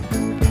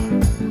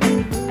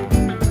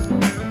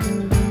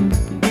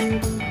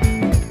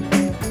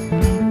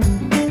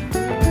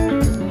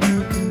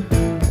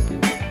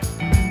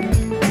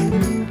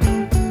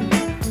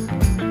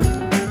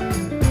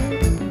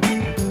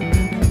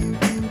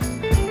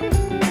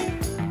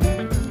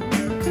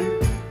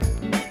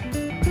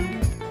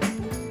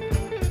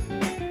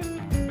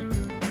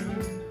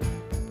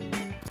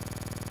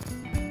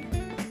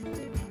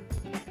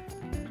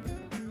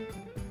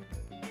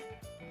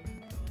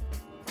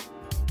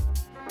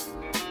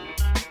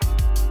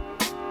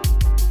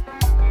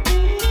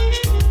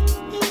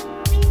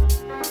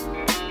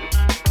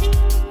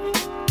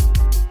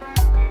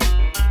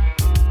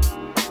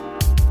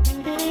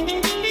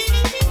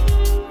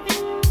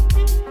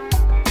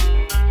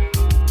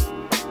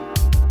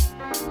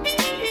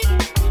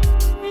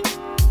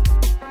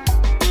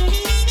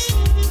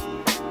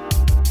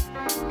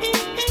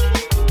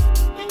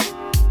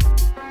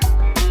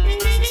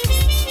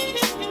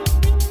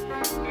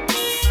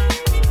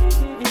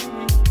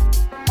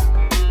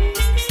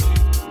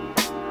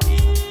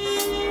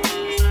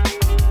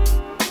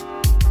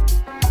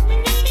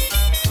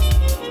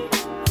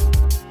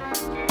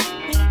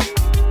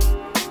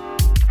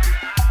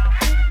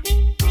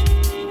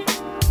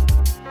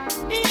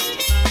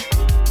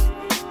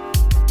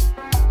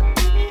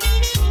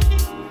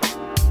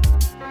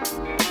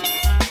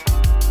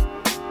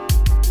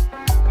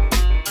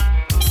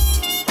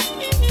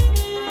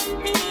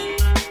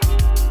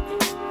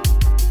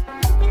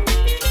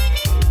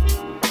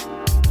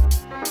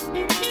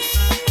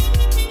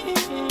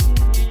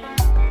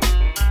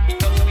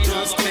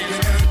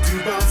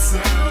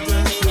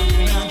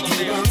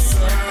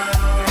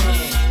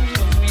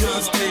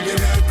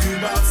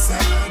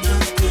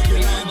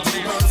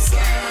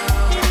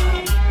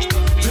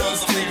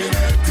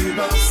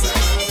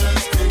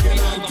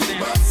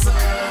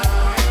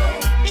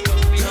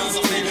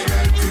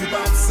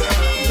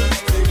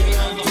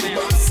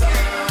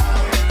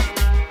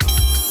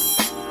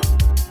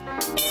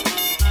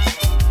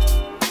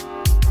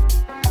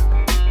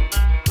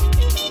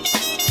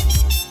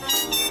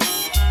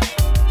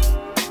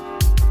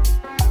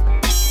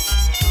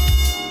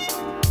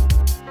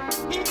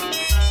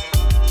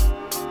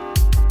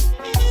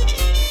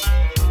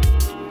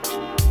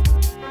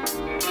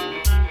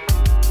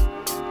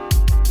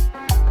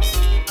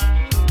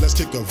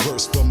 A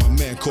verse for my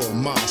man called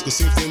Miles, cause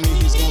seems to me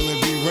he's gonna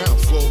be around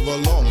for a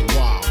long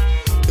while.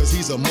 Cause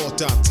he's a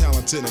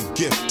multi-talented and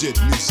gifted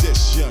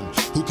musician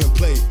who can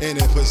play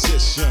any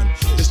position.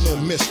 It's no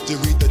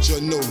mystery that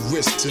you're no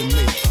risk to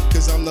me,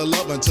 cause I'm the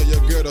lover until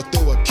your girl to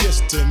throw a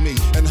kiss to me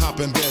and hop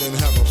in bed and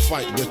have a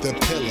fight with a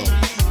pillow.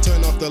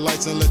 Turn off the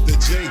lights and let the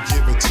J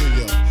give it to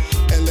you,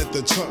 and let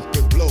the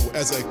trumpet blow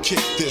as I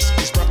kick this.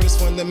 This rapping is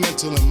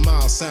fundamental and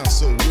Miles sounds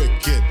so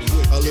wicked.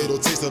 A little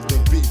taste of the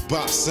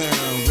bebop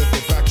sound with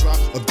the backdrop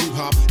of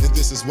doo-hop, and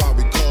this is why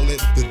we call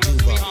it the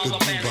doo-bop, the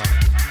doo-bop.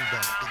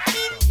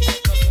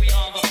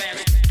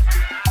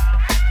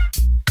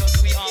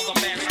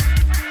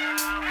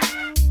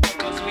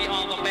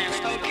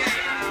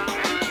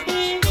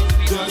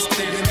 Just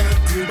taking that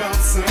doo-bop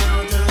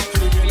sound, just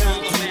taking that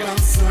doo-bop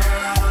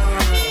sound.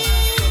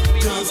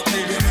 Just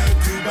taking that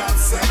doo-bop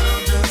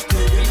sound, just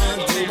taking that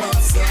doo-bop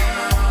sound.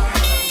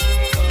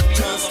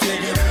 Just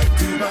taking that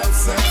doo-bop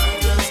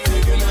sound, just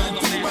taking that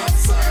doo-bop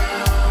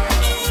sound.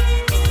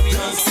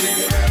 Just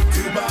taking that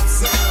doo-bop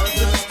sound,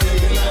 just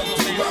taking that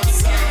doo-bop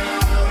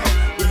sound.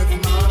 With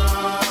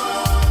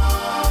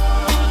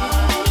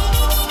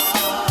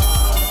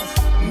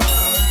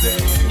Miles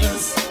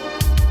Davis.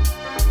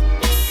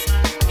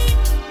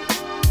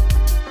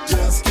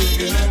 Just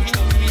kicking it.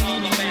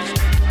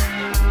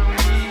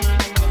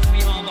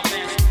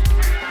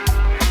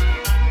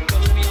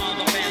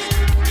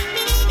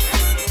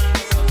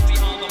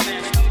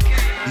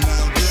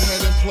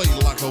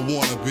 Like a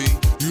wannabe,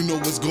 you know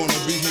it's gonna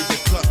be hate to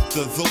cut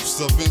the those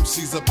of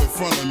MCs up in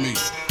front of me.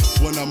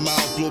 When I'm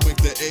out, blow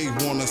make the A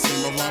wanna say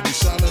my rhyme be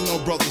shining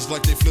on brothers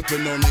like they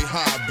flipping on they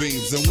high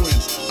beams. And when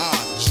I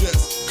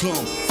just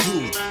come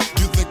through,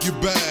 you think you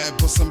bad,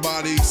 but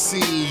somebody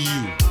seen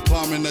you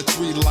climbing a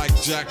tree like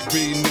Jack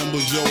B.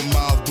 Nimble. Yo,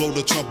 Miles, blow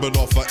the trumpet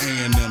off of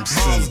A&M.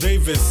 Miles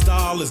Davis'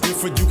 style is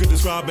different, you can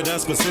describe it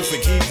as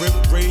specific. He rip,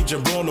 rage,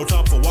 and roll, no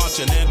top for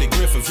watching Andy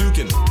Griffith. You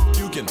can,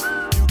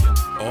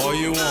 all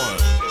you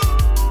want.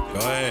 Go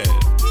ahead.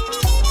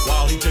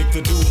 While he take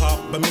the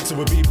doo-hop and mix it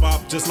with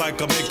bebop, just like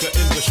a maker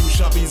in the shoe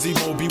shop. Easy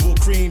Moby will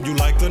cream you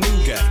like the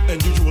nougat.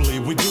 And usually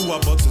we do our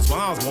but since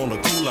Miles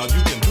wanna cool out,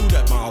 you can do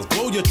that, Miles.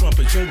 Blow your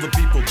trumpet, show the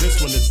people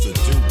this one is the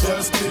doo-bop.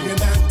 Just kicking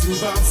that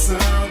doo-bop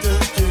sound,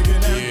 just kicking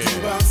that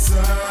doo-bop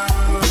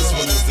sound. This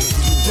one is the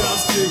doo-bop.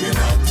 Just kicking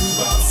that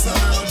doo-bop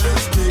sound,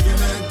 just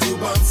kicking that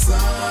doo-bop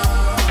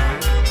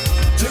sound.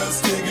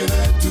 Just kicking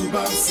that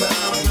doo-bop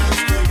sound,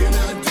 just kicking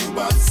that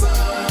doo-bop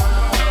sound.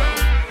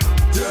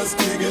 Just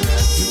kicking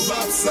that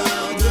doo-bop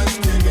sound,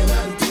 just kicking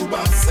that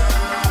doo-bop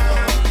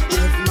sound.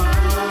 With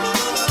Miles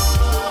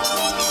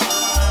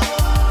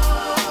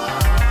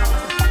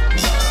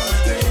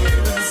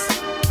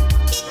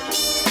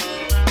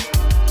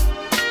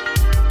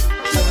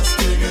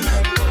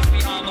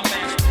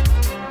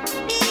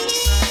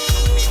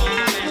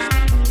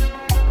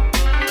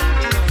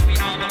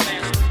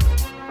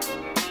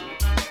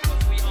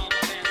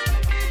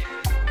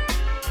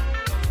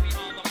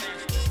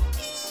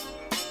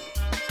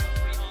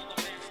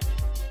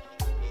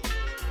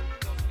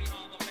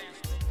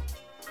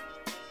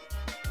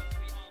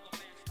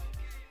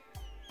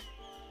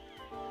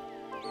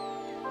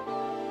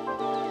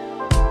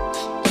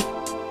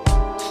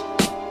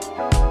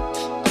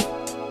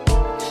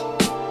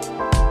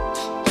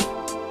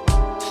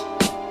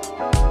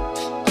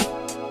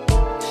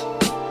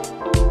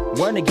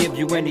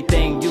you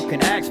anything you can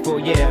ask for,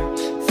 yeah.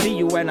 See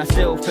you and I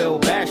still feel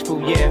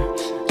bashful, yeah.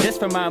 Just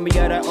remind me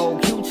of that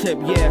old Q-tip,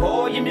 yeah.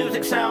 All your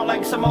music sound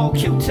like some old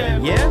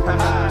Q-tip,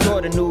 yeah.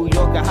 Taught a New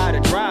Yorker how to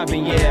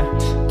driving, yeah.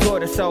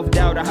 Taught a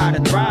self-doubter how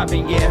to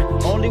thriving, yeah.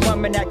 Only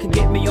woman that can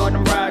get me on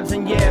them rides,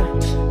 and yeah.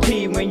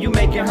 P when you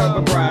making her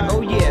a bride,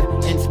 oh yeah.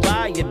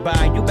 Inspired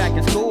by you back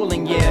in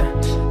schooling, yeah.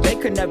 They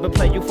could never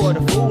play you for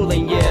the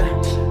fooling,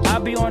 yeah. I'll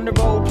be on the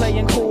road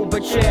playing cool,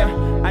 but yeah,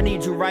 I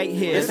need you right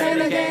here. This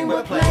ain't a game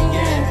we're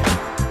playing,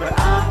 but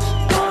I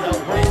wanna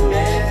win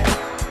it.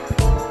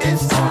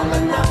 It's all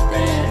or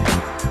nothing,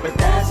 but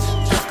that's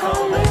just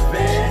called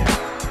living.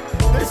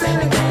 This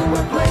ain't a game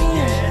we're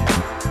playing,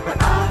 but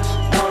I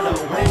wanna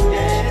win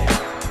it.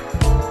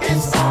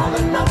 It's all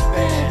or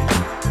nothing,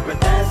 but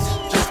that's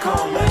just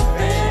called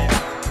living.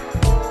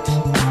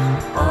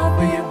 All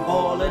for you,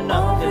 all or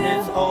nothing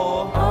is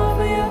all. All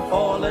for you,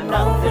 all or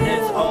nothing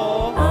is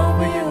all. All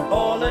for you,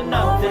 all or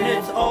nothing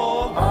is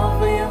all. All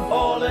for you,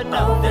 all or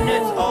nothing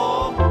is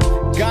all.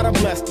 Got a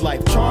blessed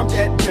life, charmed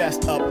at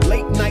best. Up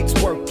late nights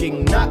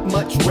working, not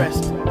much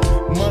rest.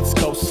 Months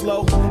go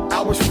slow,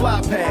 hours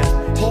fly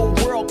past. Whole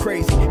world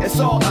crazy, it's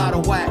all out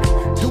of whack.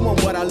 Doing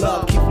what I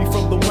love keeps me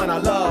from the one I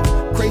love.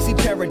 Crazy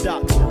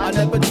paradox, I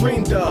never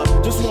dreamed of.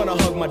 Just wanna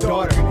hug my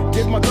daughter,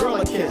 give my girl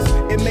a kiss.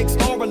 It makes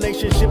all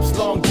relationships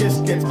long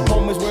distance.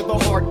 Home is where the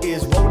heart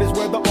is, road is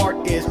where the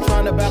art is.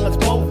 Trying to balance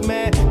both,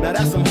 man, now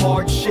that's some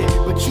hard shit.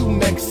 But you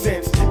make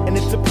sense, and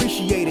it's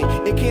appreciated.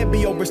 It can't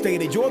be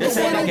overstated, you're the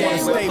one I wanna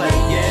stay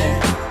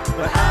with.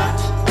 But I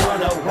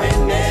wanna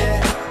win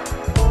it.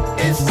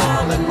 It's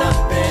all or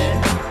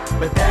nothing,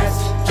 but that's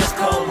just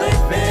called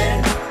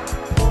living.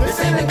 This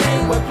ain't a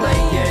game we're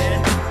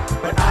playing,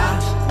 but I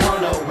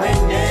wanna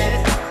win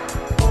it.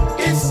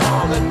 It's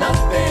all or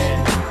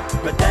nothing,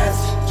 but that's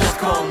just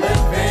called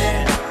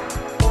living.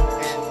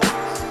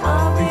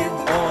 All for you,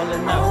 all or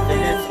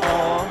nothing is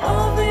all.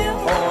 All for you,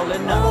 all or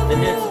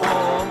nothing is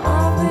all.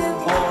 All for you,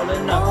 all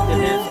or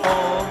nothing is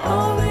all.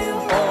 All for you,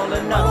 all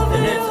or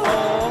nothing is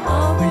all.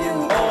 All for you,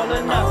 all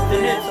or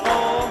nothing is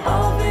all.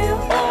 All for you,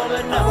 all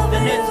or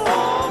nothing is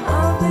all.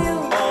 All for you,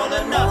 all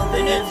or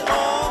nothing is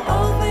all.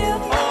 All for you,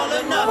 all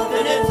or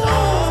nothing is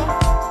all.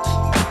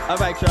 All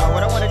right, y'all,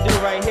 what I want to do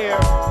right here,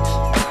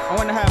 I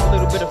want to have a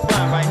little bit of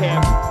fun right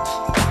here.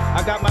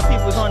 I got my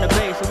peoples on the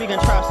bass, so we can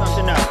try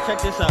something out.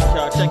 Check this out,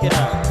 y'all, check it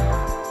out.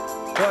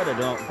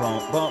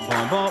 Bump, bump, bump,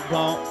 bump, bump,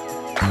 bump.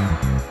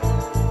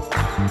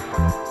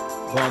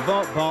 Bump,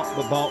 bump,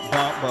 bump, bump,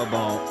 bump, bump,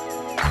 bump.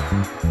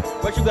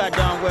 What you got,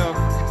 Don Will?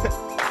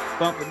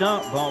 Bump,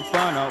 bump, bump,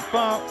 bump,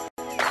 bump.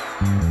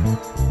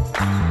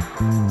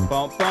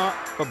 Bump, bump,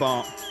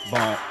 bump,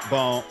 bump,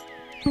 bump.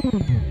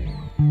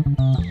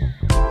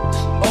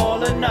 All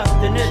or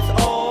nothing, it's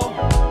all.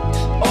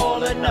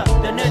 All or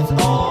nothing, it's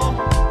all.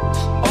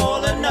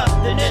 All or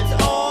nothing, it's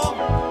all.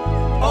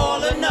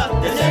 All or nothing, it's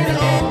all. This ain't a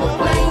game we're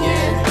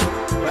playing,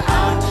 but I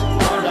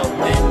wanna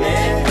win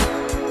it.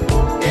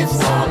 It's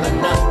all or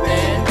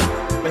nothing,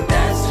 but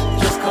that's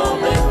just called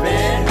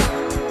living.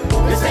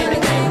 This ain't a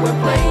game we're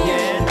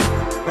playing,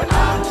 but I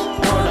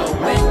wanna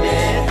win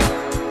it.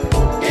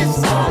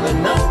 It's all or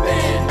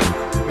nothing,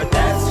 but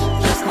that's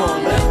just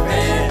called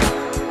living.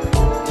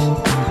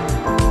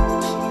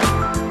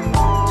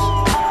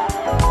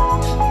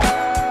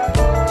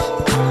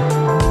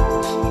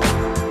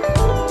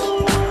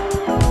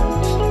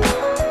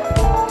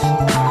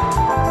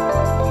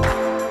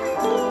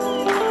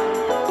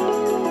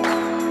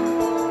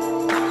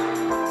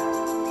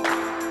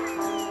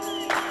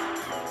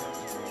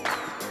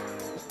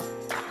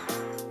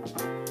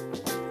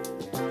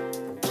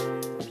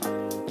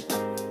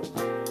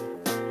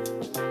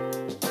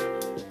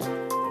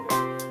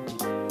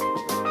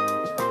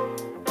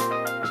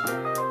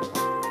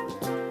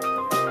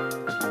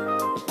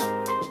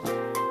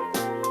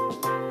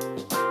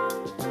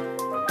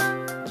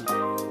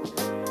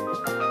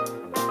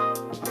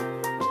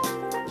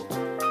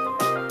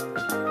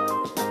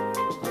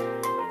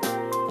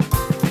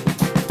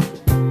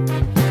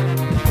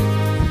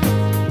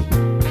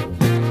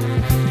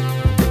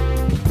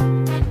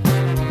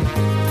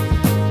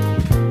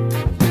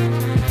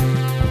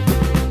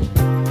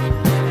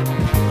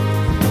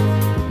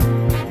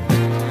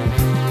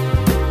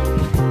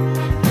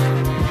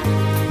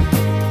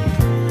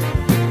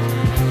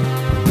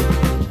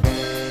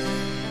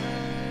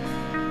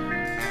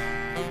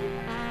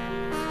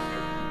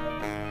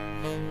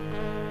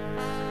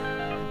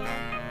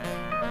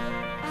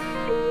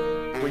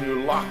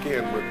 lock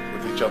in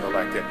with each other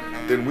like that,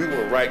 then we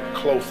were right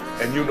close.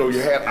 And you know, you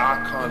had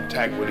eye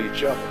contact with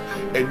each other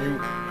and you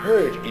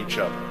heard each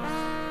other.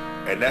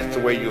 And that's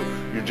the way you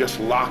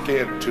just lock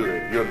into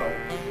it, you know.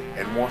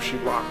 And once you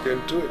locked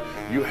into it,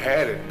 you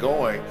had it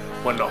going.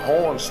 When the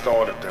horn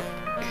started to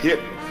hit,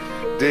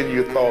 then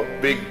you thought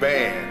big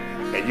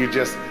band. And you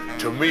just,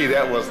 to me,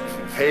 that was,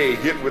 hey,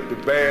 hit with the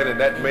band, and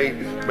that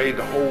made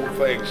the whole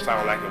thing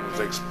sound like it was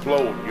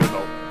exploding, you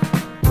know.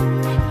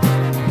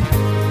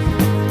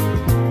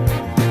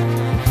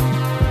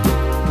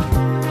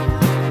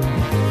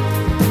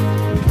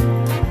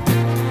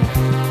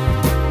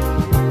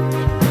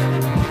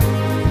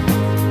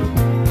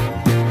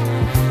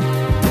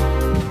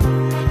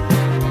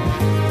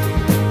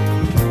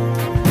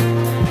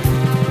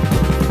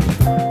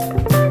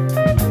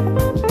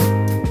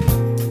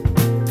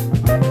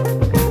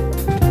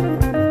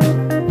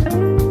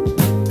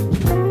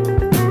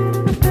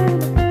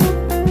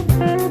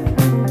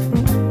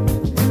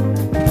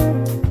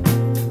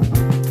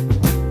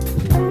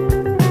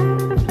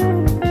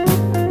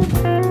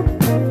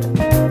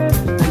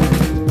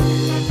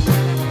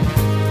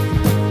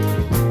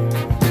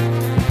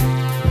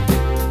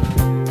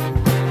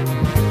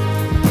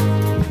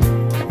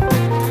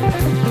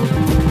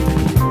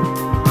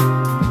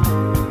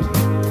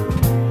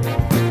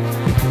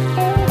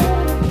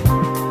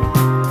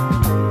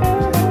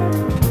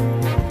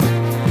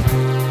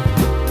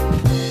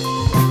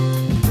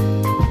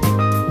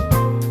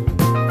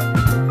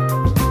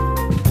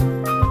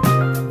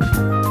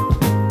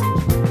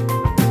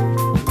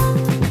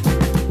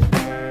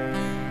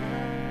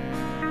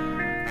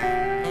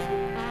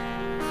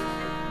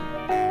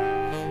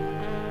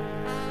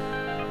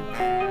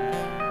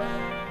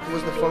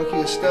 the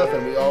funkiest stuff,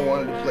 and we all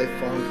wanted to play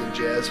funk and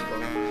jazz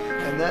funk.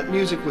 And that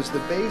music was the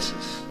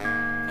basis,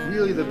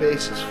 really the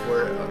basis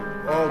for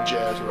all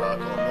jazz rock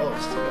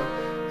almost, you know.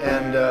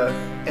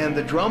 And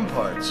the drum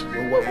parts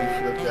were what we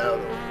flipped out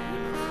over,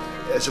 you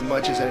know, as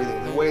much as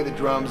anything. The way the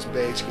drums,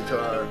 bass,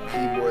 guitar,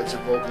 keyboards,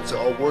 and vocals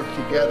all work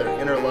together,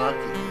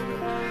 interlocking, you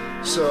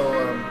know. So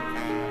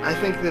I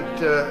think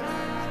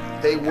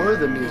that they were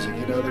the music,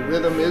 you know. The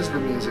rhythm is the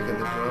music, and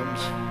the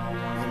drums